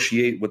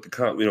negotiate with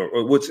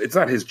which it's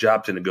not his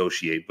job to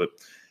negotiate, but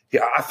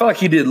I felt like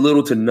he did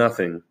little to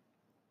nothing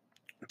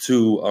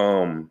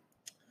to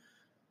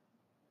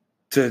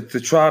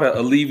try to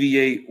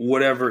alleviate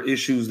whatever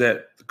issues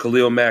that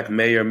Khalil Mack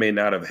may or may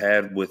not have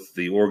had with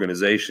the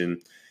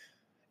organization.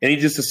 And he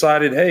just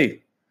decided,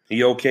 hey, he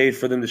okayed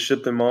for them to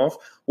ship them off.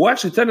 Well,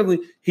 actually, technically,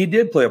 he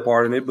did play a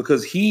part in it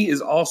because he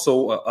is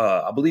also,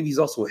 I believe he's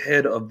also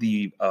head of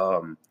he's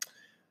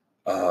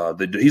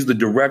the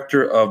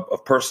director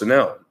of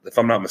personnel, if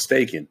I'm not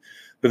mistaken.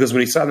 Because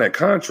when he signed that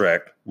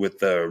contract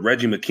with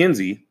Reggie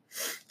McKenzie,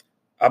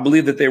 I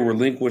believe that they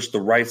relinquished the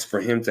rights for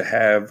him to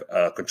have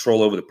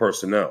control over the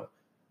personnel.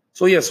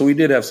 So he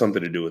did have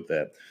something to do with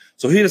that.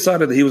 So he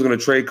decided that he was going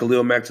to trade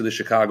Khalil Mack to the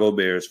Chicago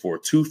Bears for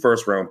 2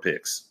 first-round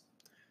picks.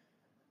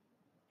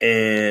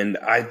 And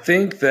I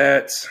think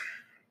that,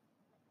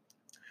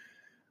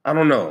 I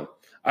don't know.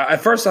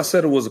 At first I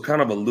said it was a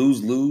kind of a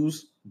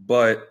lose-lose,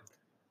 but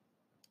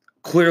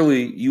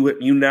clearly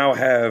you now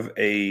have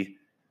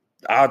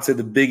I'd say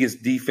the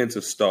biggest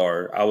defensive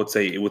star, I would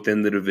say,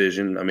 within the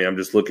division. I mean, I'm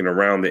just looking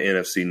around the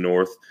NFC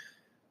North,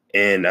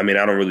 and I mean,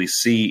 I don't really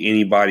see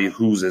anybody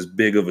who's as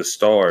big of a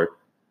star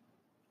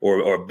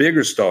or a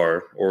bigger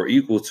star or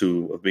equal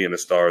to of being a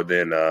star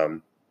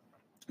than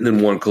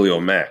one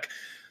Khalil Mack.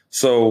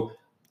 So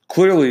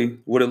clearly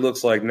what it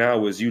looks like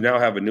now is you now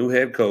have a new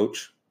head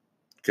coach,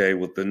 okay,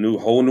 with the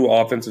whole new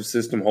offensive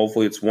system.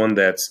 Hopefully it's one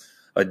that's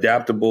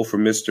adaptable for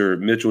Mr.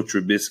 Mitchell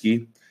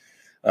Trubisky.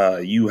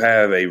 You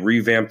have a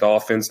revamped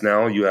offense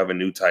now. You have a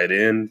new tight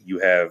end. You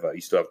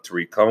still have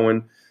Tariq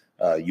Cohen.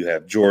 You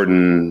have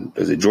Jordan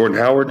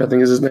Howard, I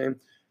think is his name.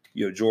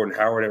 You have Jordan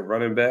Howard at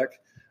running back.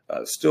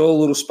 Still a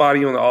little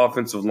spotty on the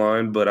offensive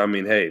line, but I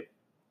mean, hey,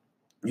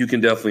 you can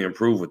definitely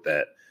improve with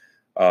that.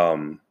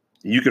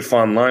 You could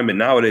find linemen.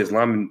 Nowadays,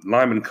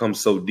 linemen come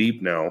so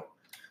deep now.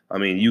 I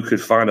mean, you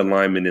could find a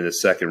lineman in the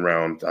second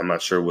round. I'm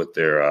not sure where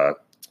they're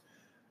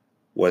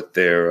going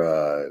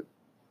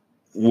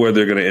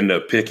to end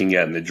up picking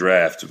at in the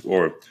draft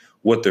or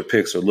what their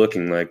picks are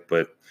looking like.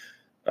 But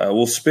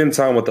we'll spend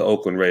time with the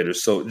Oakland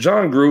Raiders. So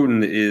John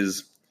Gruden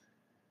is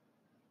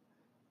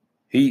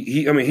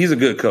he's a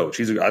good coach.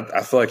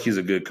 I feel like he's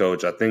a good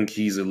coach. I think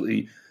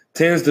he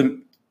tends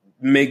to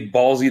make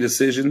ballsy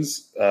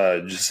decisions,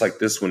 just like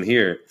this one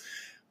here,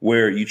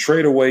 where you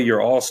trade away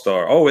your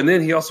all-star. Oh, and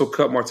then he also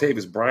cut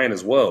Martavis Bryant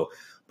as well.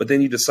 But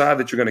then you decide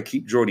that you're going to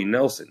keep Jordy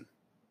Nelson.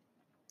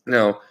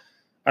 Now,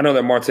 I know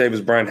that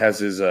Martavis Bryant has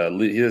his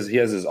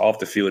off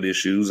the field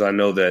issues. I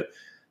know that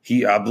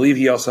I believe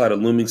he also had a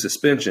looming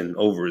suspension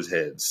over his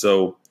head.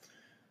 So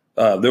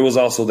there was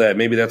also that.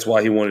 Maybe that's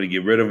why he wanted to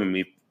get rid of him.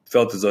 He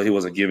felt as though he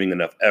wasn't giving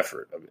enough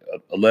effort.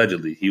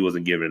 Allegedly, he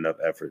wasn't giving enough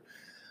effort.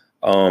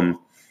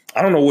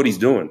 I don't know what he's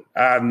doing.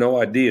 I have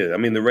no idea. I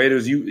mean, the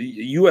Raiders,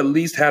 you at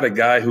least had a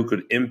guy who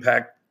could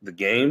impact the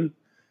game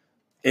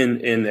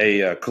in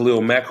a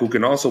Khalil Mack who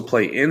can also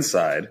play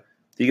inside.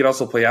 He could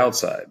also play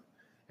outside.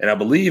 And I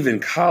believe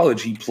in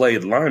college he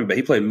played linebacker.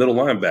 He played middle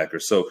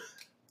linebacker. So,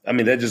 I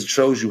mean, that just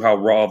shows you how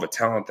raw of a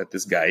talent that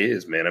this guy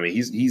is, man. I mean,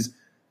 he's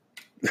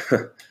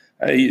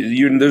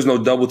there's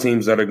no double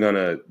teams that are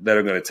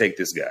gonna take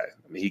this guy.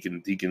 I mean,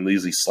 he can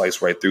easily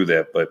slice right through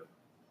that. But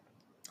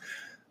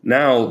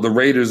now the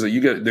Raiders, they're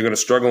going to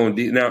struggle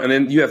now. And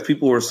then you have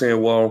people who are saying,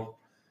 well,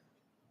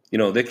 you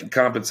know, they can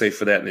compensate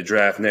for that in the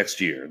draft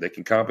next year. They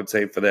can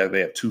compensate for that. They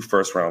have 2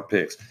 first-round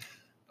picks.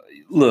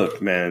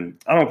 Look, man,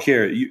 I don't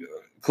care.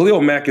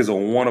 Khalil Mack is a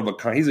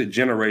one-of-a-kind. He's a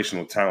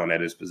generational talent at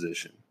his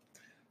position.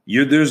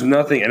 There's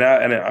nothing, and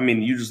I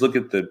mean, you just look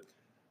at the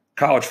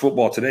college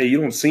football today.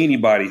 You don't see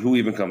anybody who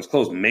even comes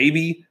close.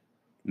 Maybe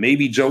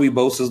Joey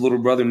Bosa's little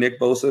brother, Nick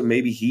Bosa.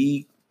 Maybe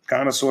he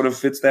kind of sort of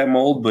fits that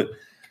mold, but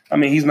I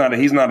mean, he's not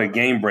a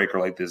game breaker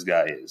like this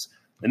guy is.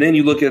 And then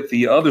you look at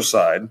the other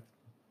side,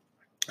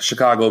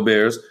 Chicago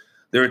Bears.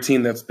 They're a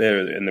team that's there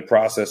in the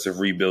process of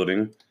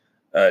rebuilding,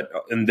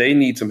 and they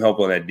need some help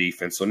on that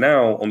defense. So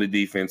now on the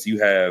defense,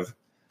 you have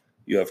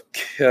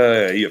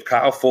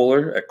Kyle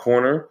Fuller at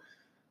corner.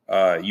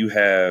 You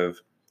have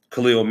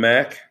Khalil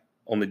Mack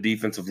on the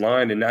defensive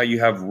line, and now you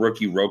have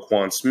rookie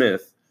Roquan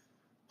Smith,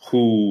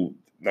 who,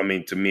 I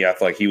mean, to me, I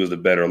feel like he was the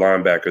better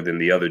linebacker than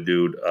the other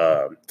dude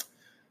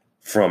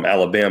from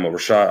Alabama,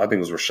 I think it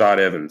was Rashad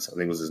Evans. I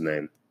think was his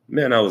name.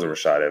 Man, that wasn't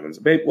Rashad Evans.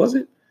 Babe, was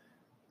it?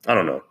 I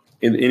don't know.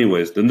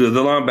 Anyways, the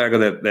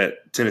linebacker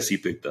that Tennessee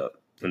picked up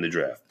in the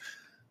draft.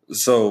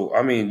 So,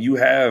 I mean, you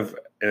have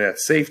at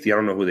safety. I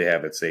don't know who they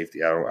have at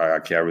safety. I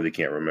really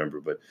can't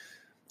remember. But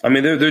I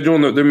mean,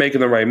 they're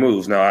making the right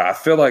moves. Now, I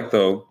feel like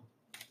though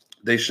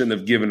they shouldn't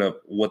have given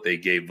up what they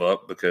gave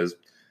up, because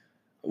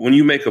when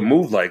you make a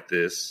move like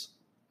this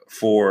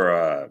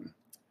for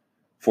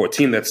a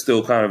team that's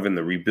still kind of in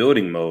the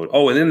rebuilding mode.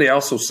 Oh, and then they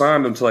also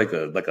signed him to like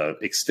a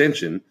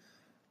extension.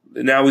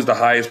 Now he's the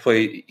highest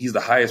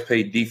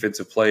paid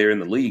defensive player in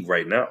the league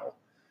right now.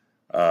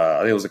 I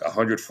think it was like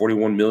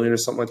 $141 million or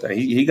something like that.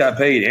 He got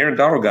paid. Aaron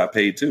Donald got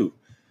paid too.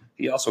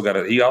 He also got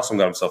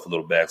himself a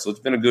little back. So it's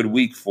been a good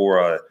week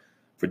for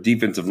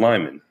defensive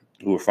linemen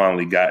who have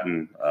finally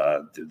gotten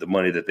the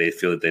money that they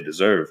feel that they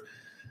deserve.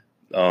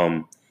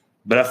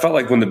 But I felt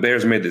like when the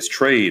Bears made this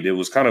trade, it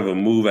was kind of a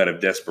move out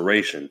of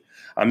desperation.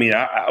 I mean,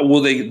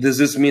 does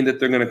this mean that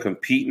they're going to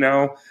compete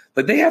now?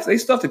 But they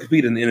still have to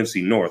compete in the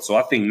NFC North. So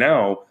I think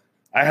now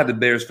I have the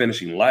Bears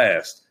finishing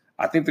last.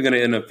 I think they're going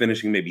to end up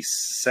finishing maybe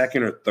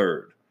second or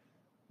third.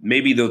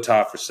 Maybe they'll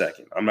tie for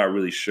second. I'm not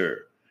really sure.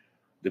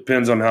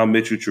 Depends on how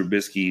Mitchell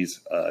Trubisky's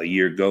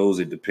year goes.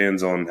 It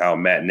depends on how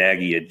Matt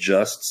Nagy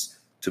adjusts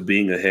to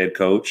being a head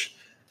coach.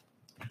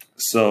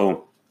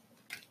 So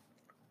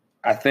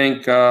I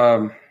think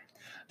John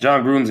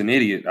Gruden's an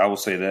idiot. I will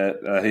say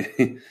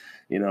that.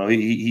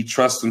 He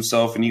trusts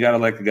himself, and you got to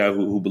like a guy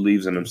who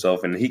believes in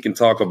himself. And he can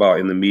talk about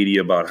in the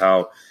media about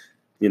how,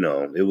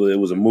 it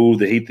was a move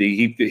that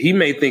he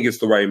may think it's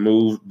the right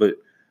move, but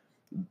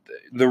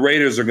the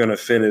Raiders are going to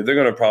finish. They're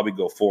going to probably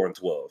go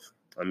 4-12.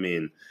 I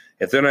mean,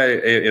 if they're not,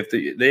 if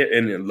they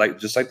and like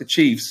just like the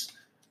Chiefs,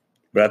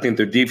 but I think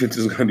their defense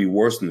is going to be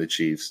worse than the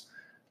Chiefs.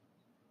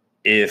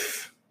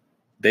 If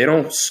they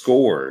don't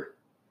score,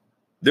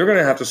 they're going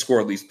to have to score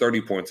at least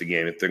 30 points a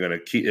game if they're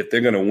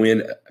going to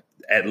win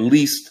at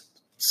least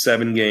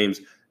 7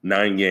 games,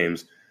 9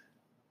 games.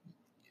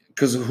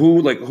 Because who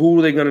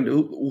are they going to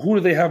do? Who do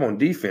they have on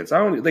defense?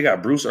 They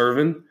got Bruce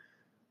Irvin.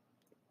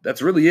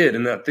 That's really it.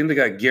 And I think they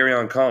got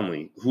Garyon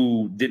Conley,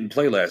 who didn't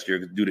play last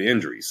year due to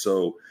injuries.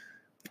 So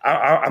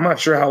I'm not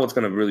sure how it's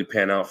going to really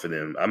pan out for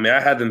them. I mean,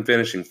 I had them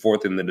finishing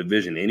 4th in the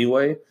division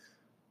anyway,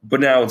 but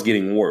now it's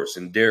getting worse.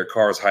 And Derek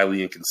Carr is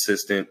highly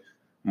inconsistent.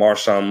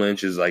 Marshawn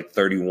Lynch is like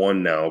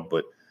 31 now,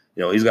 but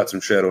he's got some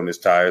tread on his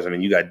tires. I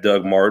mean, you got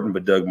Doug Martin,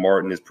 but Doug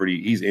Martin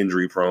he's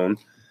injury prone.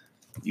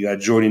 You got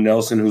Jordy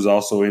Nelson, who's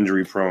also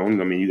injury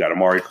prone. I mean, you got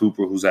Amari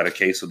Cooper, who's had a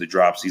case of the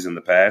dropsies in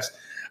the past.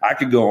 I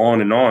could go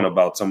on and on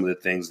about some of the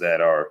things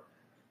that are,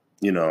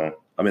 I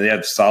mean, they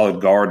have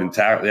solid guard and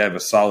tackle. They have a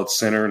solid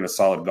center and a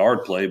solid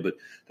guard play, but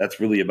that's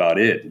really about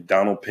it.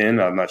 Donald Penn,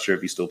 I'm not sure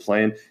if he's still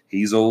playing.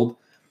 He's old.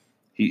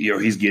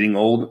 He's getting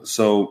old.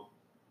 So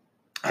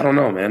I don't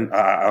know, man.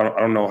 I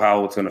don't know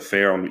how it's going to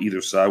fare on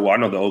either side. Well, I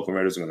know the Oakland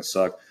Raiders are going to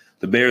suck.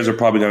 The Bears are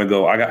probably going to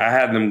go. I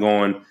had them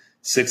going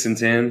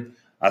 6-10.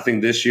 I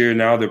think this year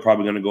now they're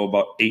probably going to go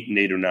about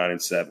 8-8 or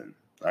 9-7.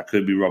 I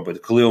could be wrong,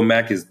 but Khalil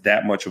Mack is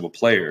that much of a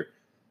player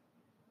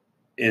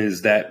and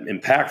is that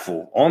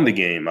impactful on the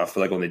game. I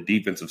feel like on the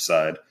defensive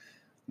side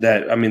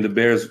that, I mean, the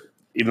Bears,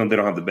 even though they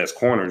don't have the best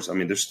corners, I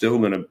mean, they're still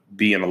going to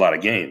be in a lot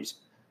of games.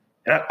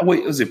 And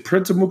wait, is it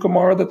Prince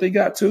Amukamara that they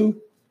got too?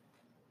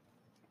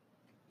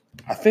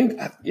 I think,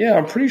 yeah,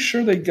 I'm pretty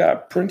sure they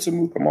got Prince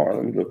Amukamara.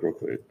 Let me look real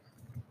quick.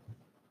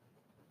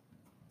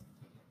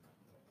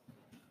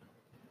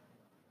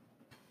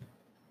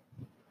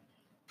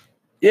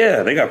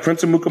 Yeah, they got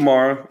Prince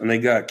Amukamara and they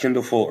got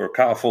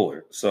Kyle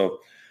Fuller. So,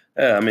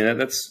 yeah, I mean,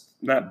 that's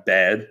not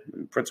bad.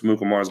 Prince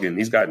Amukamara's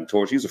he's gotten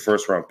torched. He's a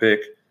first-round pick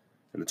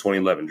in the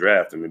 2011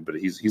 draft. I mean, but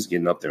he's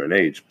getting up there in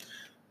age.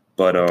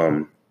 But,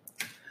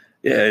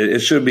 yeah, it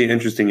should be an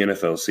interesting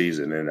NFL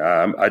season. And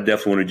I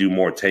definitely want to do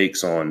more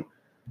takes on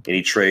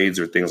any trades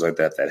or things like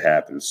that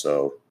happen.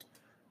 So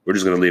we're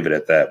just going to leave it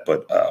at that.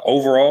 But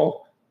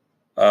overall,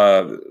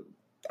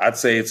 I'd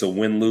say it's a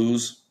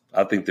win-lose.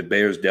 I think the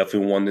Bears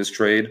definitely won this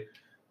trade.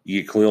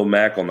 You get Khalil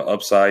Mack on the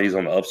upside. He's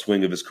on the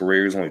upswing of his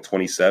career. He's only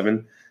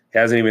 27. He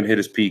hasn't even hit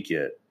his peak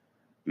yet.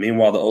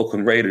 Meanwhile, the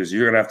Oakland Raiders,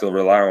 you're going to have to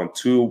rely on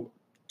two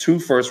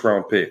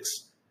first-round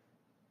picks.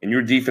 And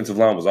your defensive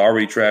line was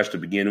already trash to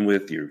begin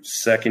with. Your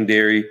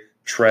secondary,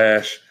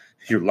 trash.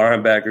 Your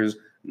linebackers,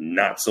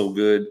 not so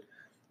good.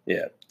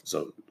 Yeah.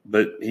 So,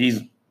 but he's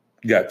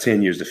got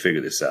 10 years to figure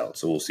this out.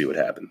 So we'll see what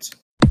happens.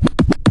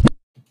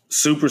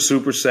 Super,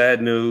 super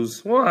sad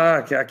news. Well,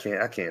 I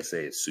can't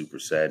say it's super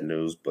sad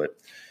news, but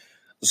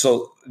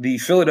so the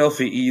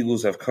Philadelphia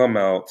Eagles have come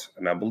out,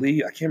 and I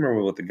can't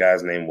remember what the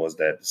guy's name was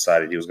that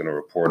decided he was going to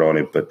report on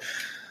it, but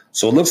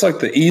so it looks like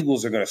the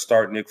Eagles are going to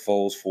start Nick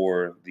Foles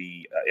for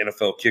the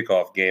NFL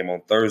kickoff game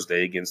on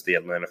Thursday against the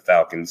Atlanta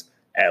Falcons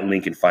at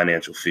Lincoln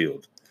Financial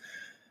Field.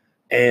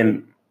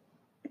 And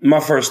my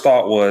first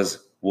thought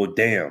was, well,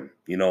 damn,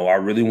 I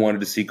really wanted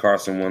to see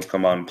Carson Wentz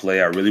come out and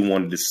play. I really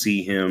wanted to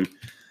see him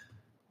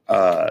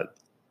to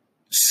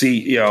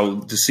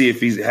see if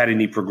he's had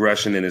any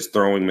progression in his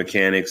throwing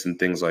mechanics and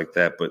things like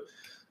that. But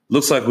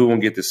looks like we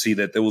won't get to see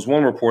that. There was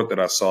one report that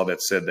I saw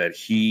that said that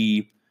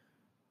he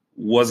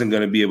wasn't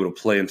going to be able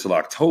to play until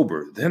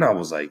October. Then I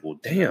was like, well,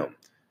 damn.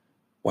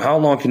 Well, how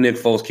long can Nick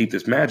Foles keep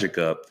this magic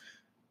up?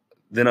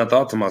 Then I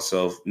thought to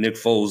myself, Nick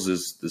Foles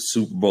is the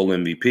Super Bowl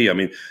MVP. I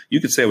mean,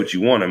 you could say what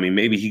you want. I mean,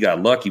 maybe he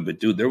got lucky, but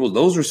dude,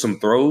 those were some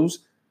throws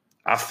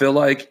I feel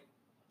like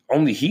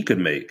only he could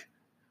make.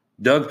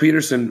 Doug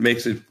Peterson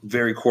makes it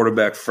very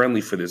quarterback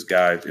friendly for this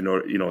guy in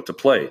order, to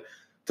play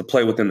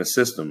within the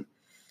system.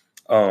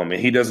 And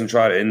he doesn't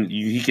try to, and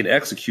he can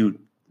execute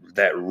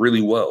that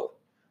really well.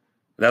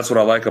 That's what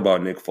I like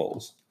about Nick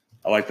Foles.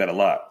 I like that a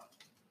lot.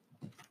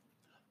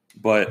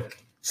 But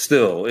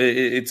still,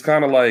 it's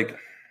kind of like,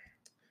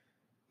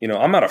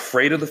 I'm not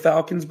afraid of the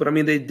Falcons, but I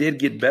mean, they did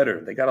get better.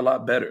 They got a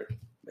lot better.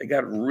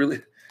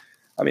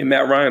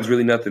 Matt Ryan's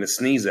really nothing to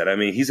sneeze at. I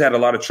mean, he's had a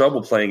lot of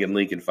trouble playing at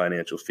Lincoln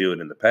Financial Field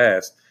in the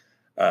past.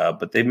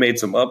 But they've made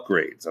some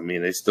upgrades. I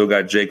mean, they still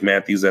got Jake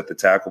Matthews at the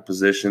tackle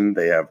position.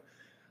 They have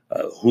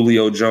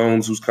Julio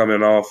Jones, who's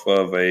coming off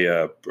of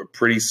a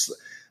pretty.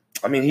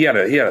 I mean, he had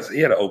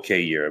an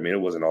okay year. I mean,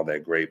 it wasn't all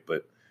that great,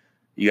 but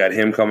you got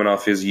him coming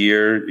off his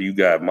year. You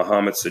got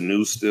Mohamed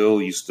Sanu still.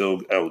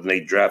 They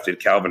drafted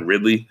Calvin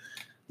Ridley.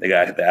 They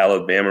got the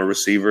Alabama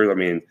receiver. I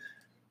mean,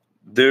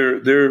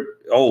 they're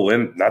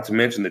and not to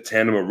mention the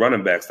tandem of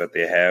running backs that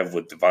they have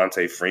with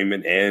Devontae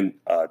Freeman and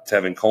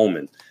Tevin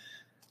Coleman.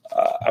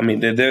 I mean,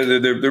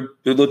 they're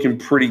looking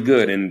pretty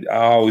good, and I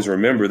always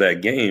remember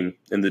that game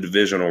in the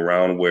divisional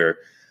round where,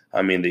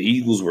 I mean, the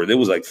Eagles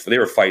they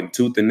were fighting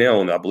tooth and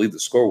nail, and I believe the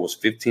score was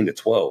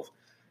 15-12,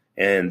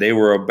 and they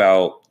were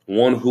about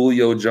one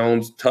Julio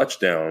Jones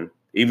touchdown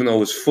even though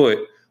his foot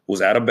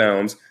was out of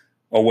bounds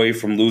away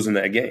from losing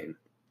that game.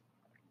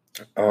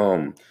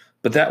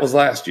 But that was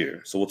last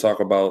year. So we'll talk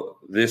about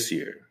this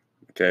year.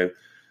 Okay.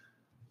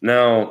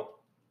 Now,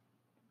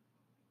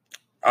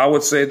 I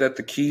would say that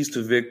the keys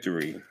to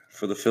victory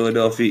for the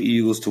Philadelphia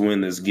Eagles to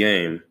win this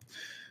game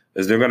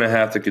is they're going to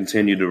have to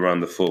continue to run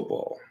the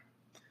football.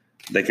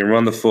 They can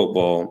run the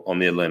football on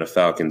the Atlanta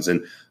Falcons.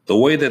 And the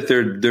way that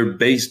their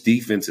base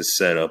defense is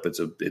set up, it's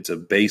a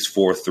base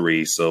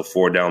 4-3, so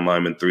 4 down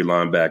linemen, 3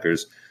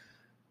 linebackers.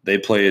 They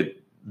play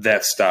it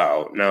that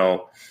style.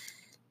 Now,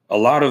 a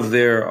lot of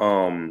their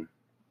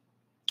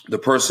the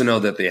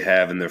personnel that they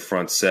have in their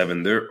front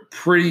seven, they're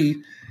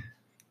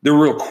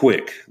real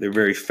quick. They're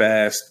very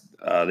fast.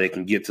 They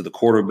can get to the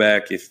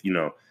quarterback if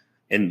you're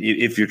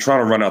trying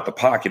to run out the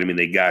pocket, I mean,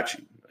 they got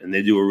you. And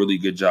they do a really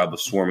good job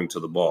of swarming to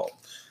the ball.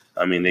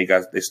 I mean, they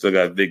still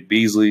got Vic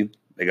Beasley.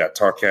 They got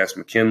Tarkas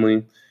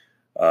McKinley.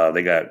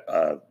 They got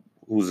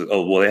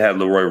they had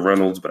Leroy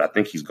Reynolds, but I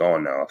think he's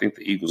gone now. I think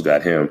the Eagles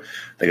got him.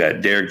 They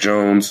got Derek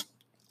Jones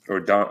or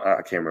Don.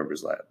 I can't remember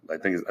his last. I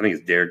think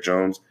it's Derek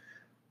Jones.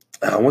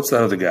 What's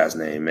that other guy's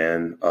name,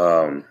 man?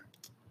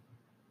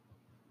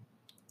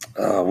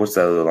 What's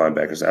that other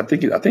linebacker? I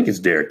think it's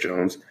Derek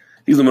Jones.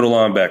 He's the middle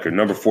linebacker,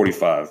 number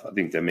 45. I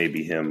think that may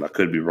be him. I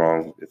could be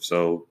wrong. If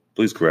so,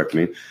 please correct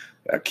me.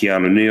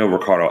 Keanu Neal,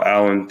 Ricardo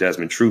Allen,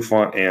 Desmond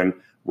Trufant, and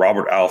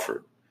Robert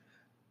Alford.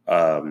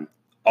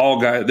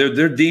 All guys,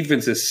 their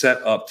defense is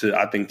set up to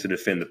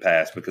defend the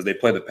pass because they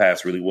play the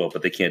pass really well,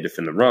 but they can't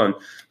defend the run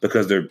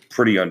because they're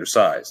pretty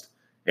undersized.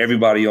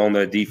 Everybody on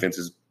that defense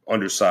is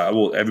undersized.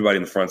 Well, everybody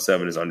in the front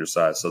seven is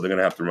undersized, so they're going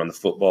to have to run the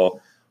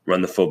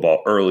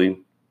football early.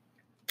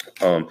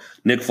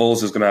 Nick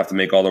Foles is going to have to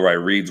make all the right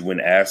reads when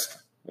asked.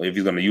 If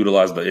he's going to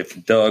utilize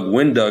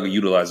when Doug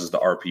utilizes the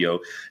RPO.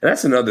 And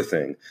that's another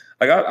thing.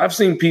 Like I've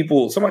seen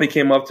somebody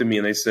came up to me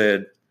and they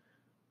said,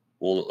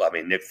 well, I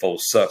mean, Nick Foles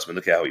sucks, but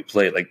look at how he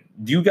played. Like,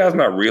 do you guys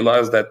not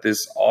realize that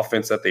this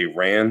offense that they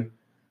ran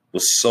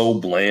was so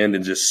bland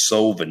and just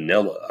so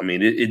vanilla? I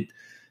mean,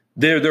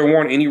 there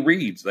weren't any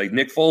reads. Like,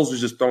 Nick Foles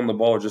was just throwing the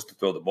ball just to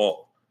throw the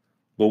ball.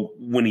 But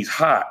when he's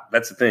hot,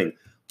 that's the thing.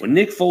 When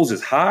Nick Foles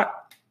is hot,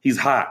 he's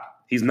hot.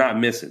 He's not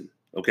missing,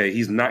 okay?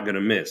 He's not going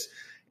to miss.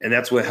 And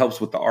that's what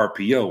helps with the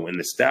RPO and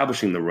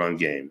establishing the run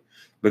game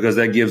because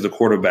that gives the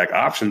quarterback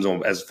options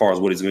on as far as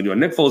what he's going to do. And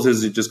Nick Foles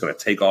isn't just going to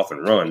take off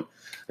and run.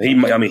 He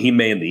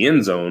may in the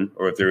end zone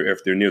or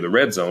if they're near the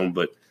red zone,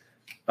 but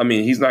I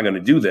mean, he's not going to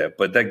do that.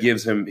 But that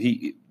gives him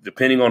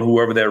depending on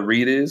whoever that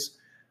read is,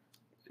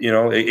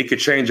 it could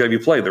change every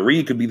play. The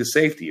read could be the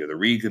safety, or the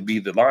read could be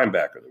the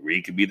linebacker, the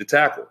read could be the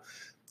tackle.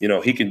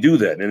 He can do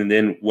that. And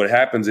then what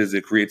happens is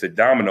it creates a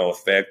domino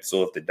effect.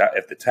 So if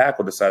the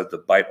tackle decides to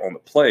bite on the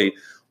play,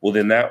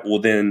 that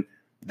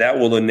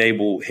will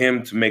enable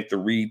him to make the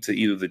read to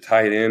either the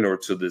tight end or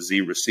to the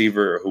Z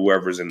receiver or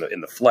whoever's in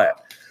the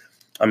flat.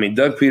 I mean,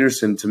 Doug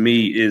Peterson to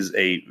me he's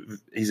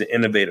an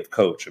innovative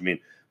coach. I mean,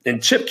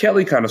 and Chip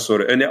Kelly kind of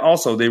sort of, and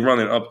also they run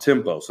an up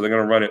tempo, so they're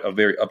going to run a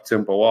very up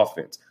tempo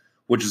offense,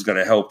 which is going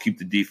to help keep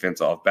the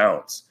defense off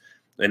balance.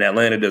 And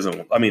Atlanta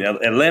doesn't. I mean,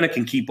 Atlanta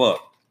can keep up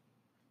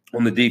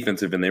on the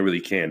defensive, and they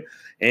really can.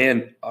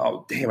 And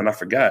and I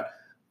forgot.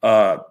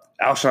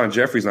 Alshon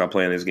Jeffrey's not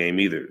playing this game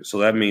either. So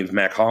that means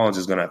Mac Hollins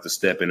is going to have to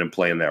step in and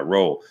play in that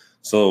role.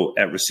 So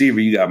at receiver,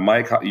 you got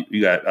Mike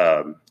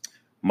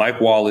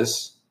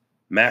Wallace,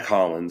 Mac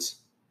Hollins,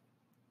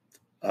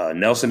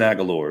 Nelson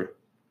Aguilar,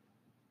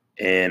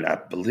 and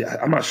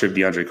I'm not sure if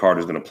DeAndre Carter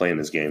is going to play in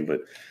this game,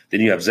 but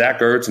then you have Zach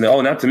Ertz.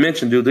 And not to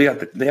mention, dude,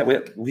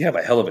 we have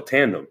a hell of a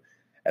tandem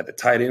at the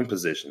tight end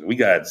position. We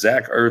got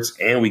Zach Ertz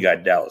and we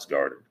got Dallas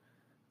Goedert.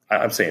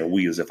 I'm saying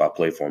we as if I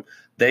play for him.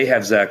 They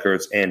have Zach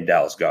Ertz and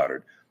Dallas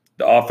Goedert.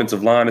 The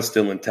offensive line is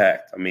still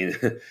intact. I mean,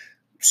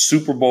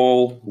 Super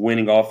Bowl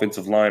winning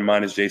offensive line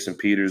minus Jason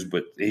Peters,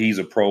 but he's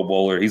a Pro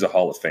Bowler. He's a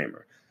Hall of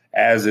Famer,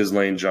 as is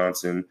Lane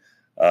Johnson.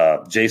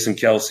 Jason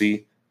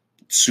Kelsey,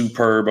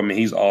 superb. I mean,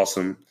 he's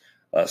awesome.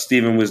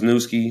 Steven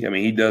Wisniewski, I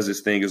mean, he does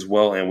his thing as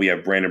well. And we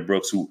have Brandon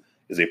Brooks, who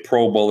is a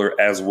Pro Bowler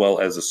as well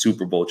as a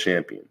Super Bowl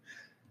champion.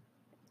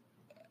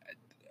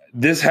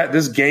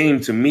 This game,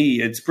 to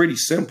me, it's pretty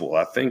simple.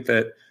 I think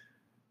that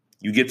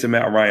you get to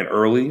Matt Ryan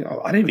early.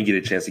 I didn't even get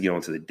a chance to get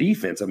onto the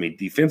defense. I mean,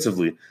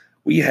 defensively,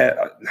 we had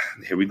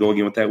here we go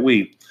again with that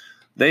we.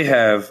 They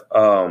have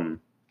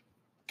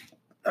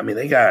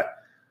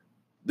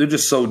they're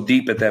just so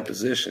deep at that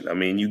position. I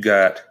mean, you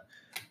got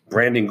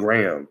Brandon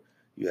Graham,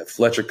 you have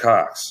Fletcher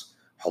Cox,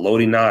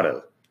 Haloti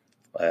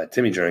Ngata,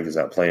 Timmy Jenkins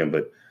not playing,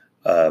 but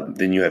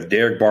then you have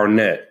Derek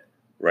Barnett,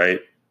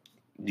 right?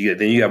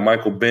 Then you got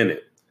Michael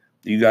Bennett.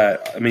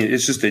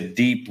 It's just a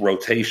deep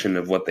rotation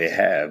of what they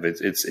have.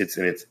 It's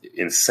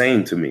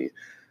insane to me.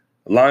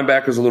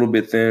 Linebacker's a little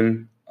bit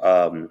thin.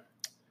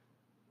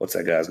 What's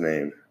that guy's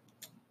name?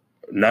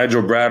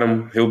 Nigel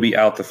Bradham. He'll be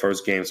out the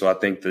first game, so I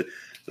think the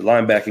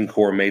linebacking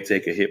core may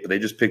take a hit. But they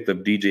just picked up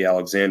DJ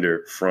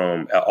Alexander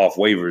from off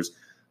waivers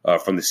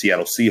from the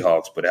Seattle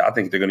Seahawks. But I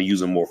think they're going to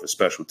use him more for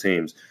special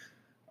teams.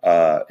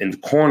 In the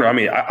corner, I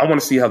mean, I want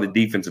to see how the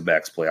defensive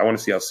backs play. I want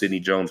to see how Sidney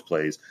Jones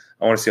plays.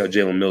 I want to see how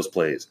Jalen Mills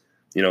plays,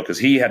 because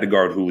he had to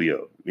guard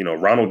Julio.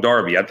 Ronald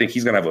Darby, I think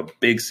he's going to have a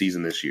big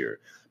season this year.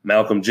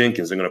 Malcolm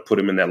Jenkins, they're going to put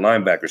him in that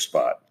linebacker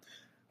spot,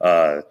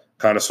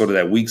 kind of sort of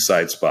that weak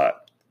side spot.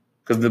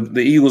 Because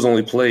the Eagles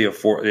only play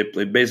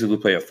they basically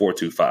play a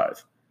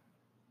 4-2-5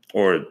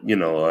 or,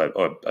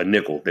 a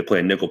nickel. They play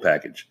a nickel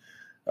package.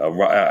 The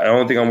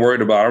only thing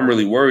I'm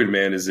really worried,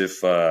 man, is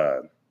if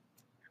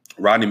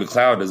Rodney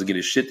McLeod doesn't get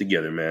his shit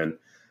together, man.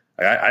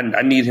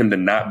 I need him to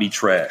not be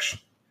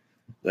trash.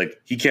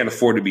 Like, he can't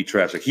afford to be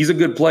trash. Like, he's a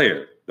good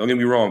player. Don't get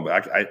me wrong,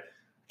 but I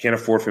can't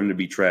afford for him to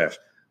be trash.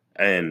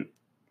 And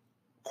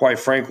quite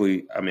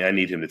frankly, I mean, I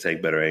need him to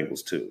take better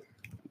angles too.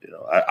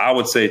 I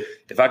would say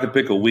if I could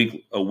pick a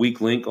weak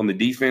link on the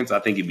defense, I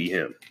think it'd be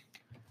him.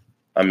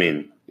 I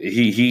mean,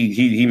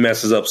 he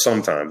messes up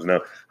sometimes.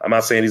 Now, I'm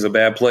not saying he's a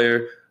bad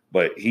player,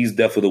 but he's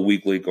definitely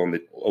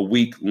a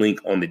weak link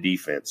on the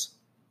defense.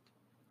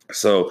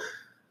 So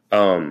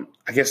I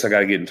guess I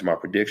got to get into my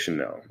prediction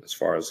now as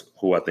far as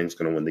who I think is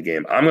going to win the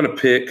game. I'm going to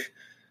pick,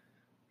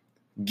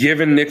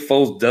 given Nick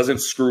Foles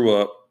doesn't screw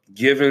up,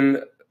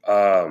 given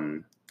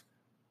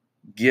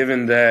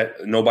that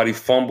nobody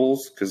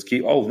fumbles, because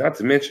not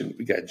to mention,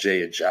 we got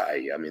Jay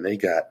Ajayi. I mean,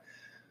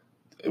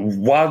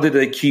 why did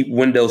they keep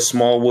Wendell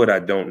Smallwood? I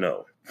don't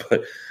know.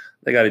 But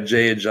they got a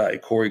Jay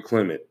Ajayi, Corey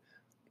Clement,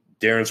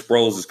 Darren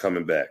Sproles is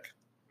coming back.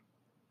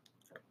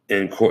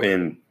 And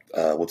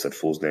what's that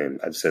fool's name?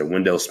 I just said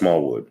Wendell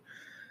Smallwood.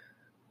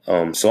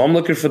 So I'm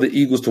looking for the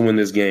Eagles to win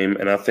this game,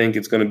 and I think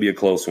it's going to be a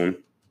close one.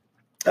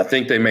 I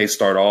think they may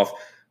start off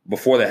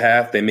before the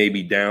half. They may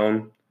be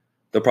down.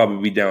 They'll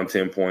probably be down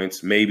 10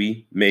 points.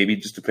 Maybe,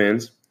 just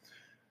depends.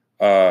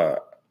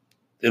 It'll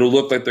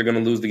look like they're going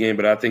to lose the game,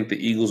 but I think the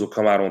Eagles will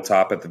come out on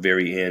top at the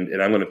very end,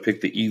 and I'm going to pick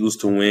the Eagles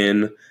to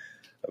win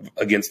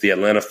against the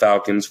Atlanta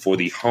Falcons for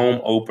the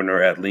home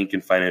opener at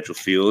Lincoln Financial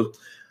Field.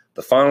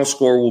 The final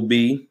score will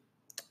be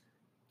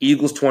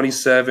Eagles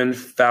 27,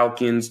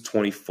 Falcons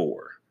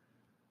 24.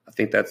 I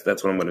think that's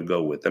what I'm going to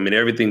go with. I mean,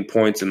 everything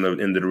points in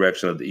the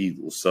direction of the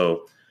Eagles,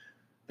 so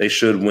they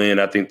should win.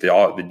 I think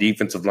the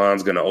defensive line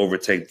is going to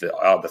overtake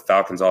the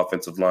Falcons'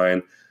 offensive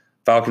line.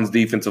 Falcons'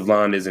 defensive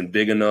line isn't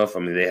big enough. I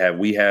mean,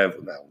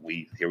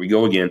 here we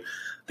go again.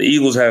 The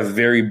Eagles have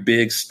very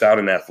big, stout,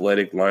 and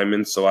athletic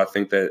linemen, so I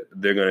think that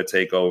they're going to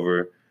take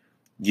over,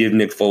 give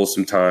Nick Foles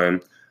some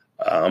time.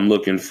 I'm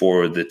looking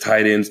for the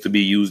tight ends to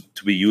be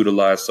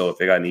utilized. So if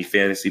they got any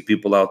fantasy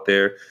people out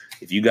there,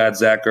 if you got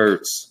Zach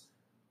Ertz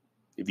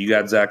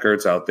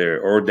out there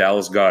or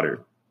Dallas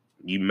Goedert,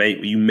 you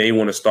may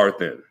want to start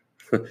them.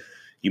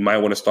 You might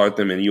want to start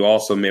them, and you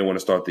also may want to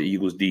start the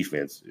Eagles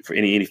defense for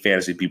any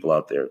fantasy people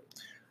out there.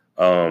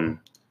 I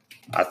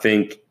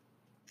think,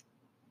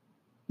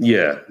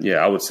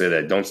 I would say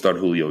that. Don't start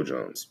Julio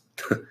Jones.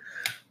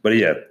 But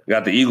yeah,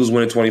 got the Eagles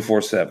winning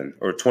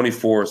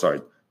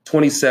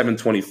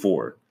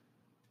 27-24.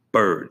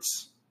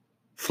 Birds.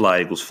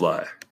 Fly, Eagles, fly.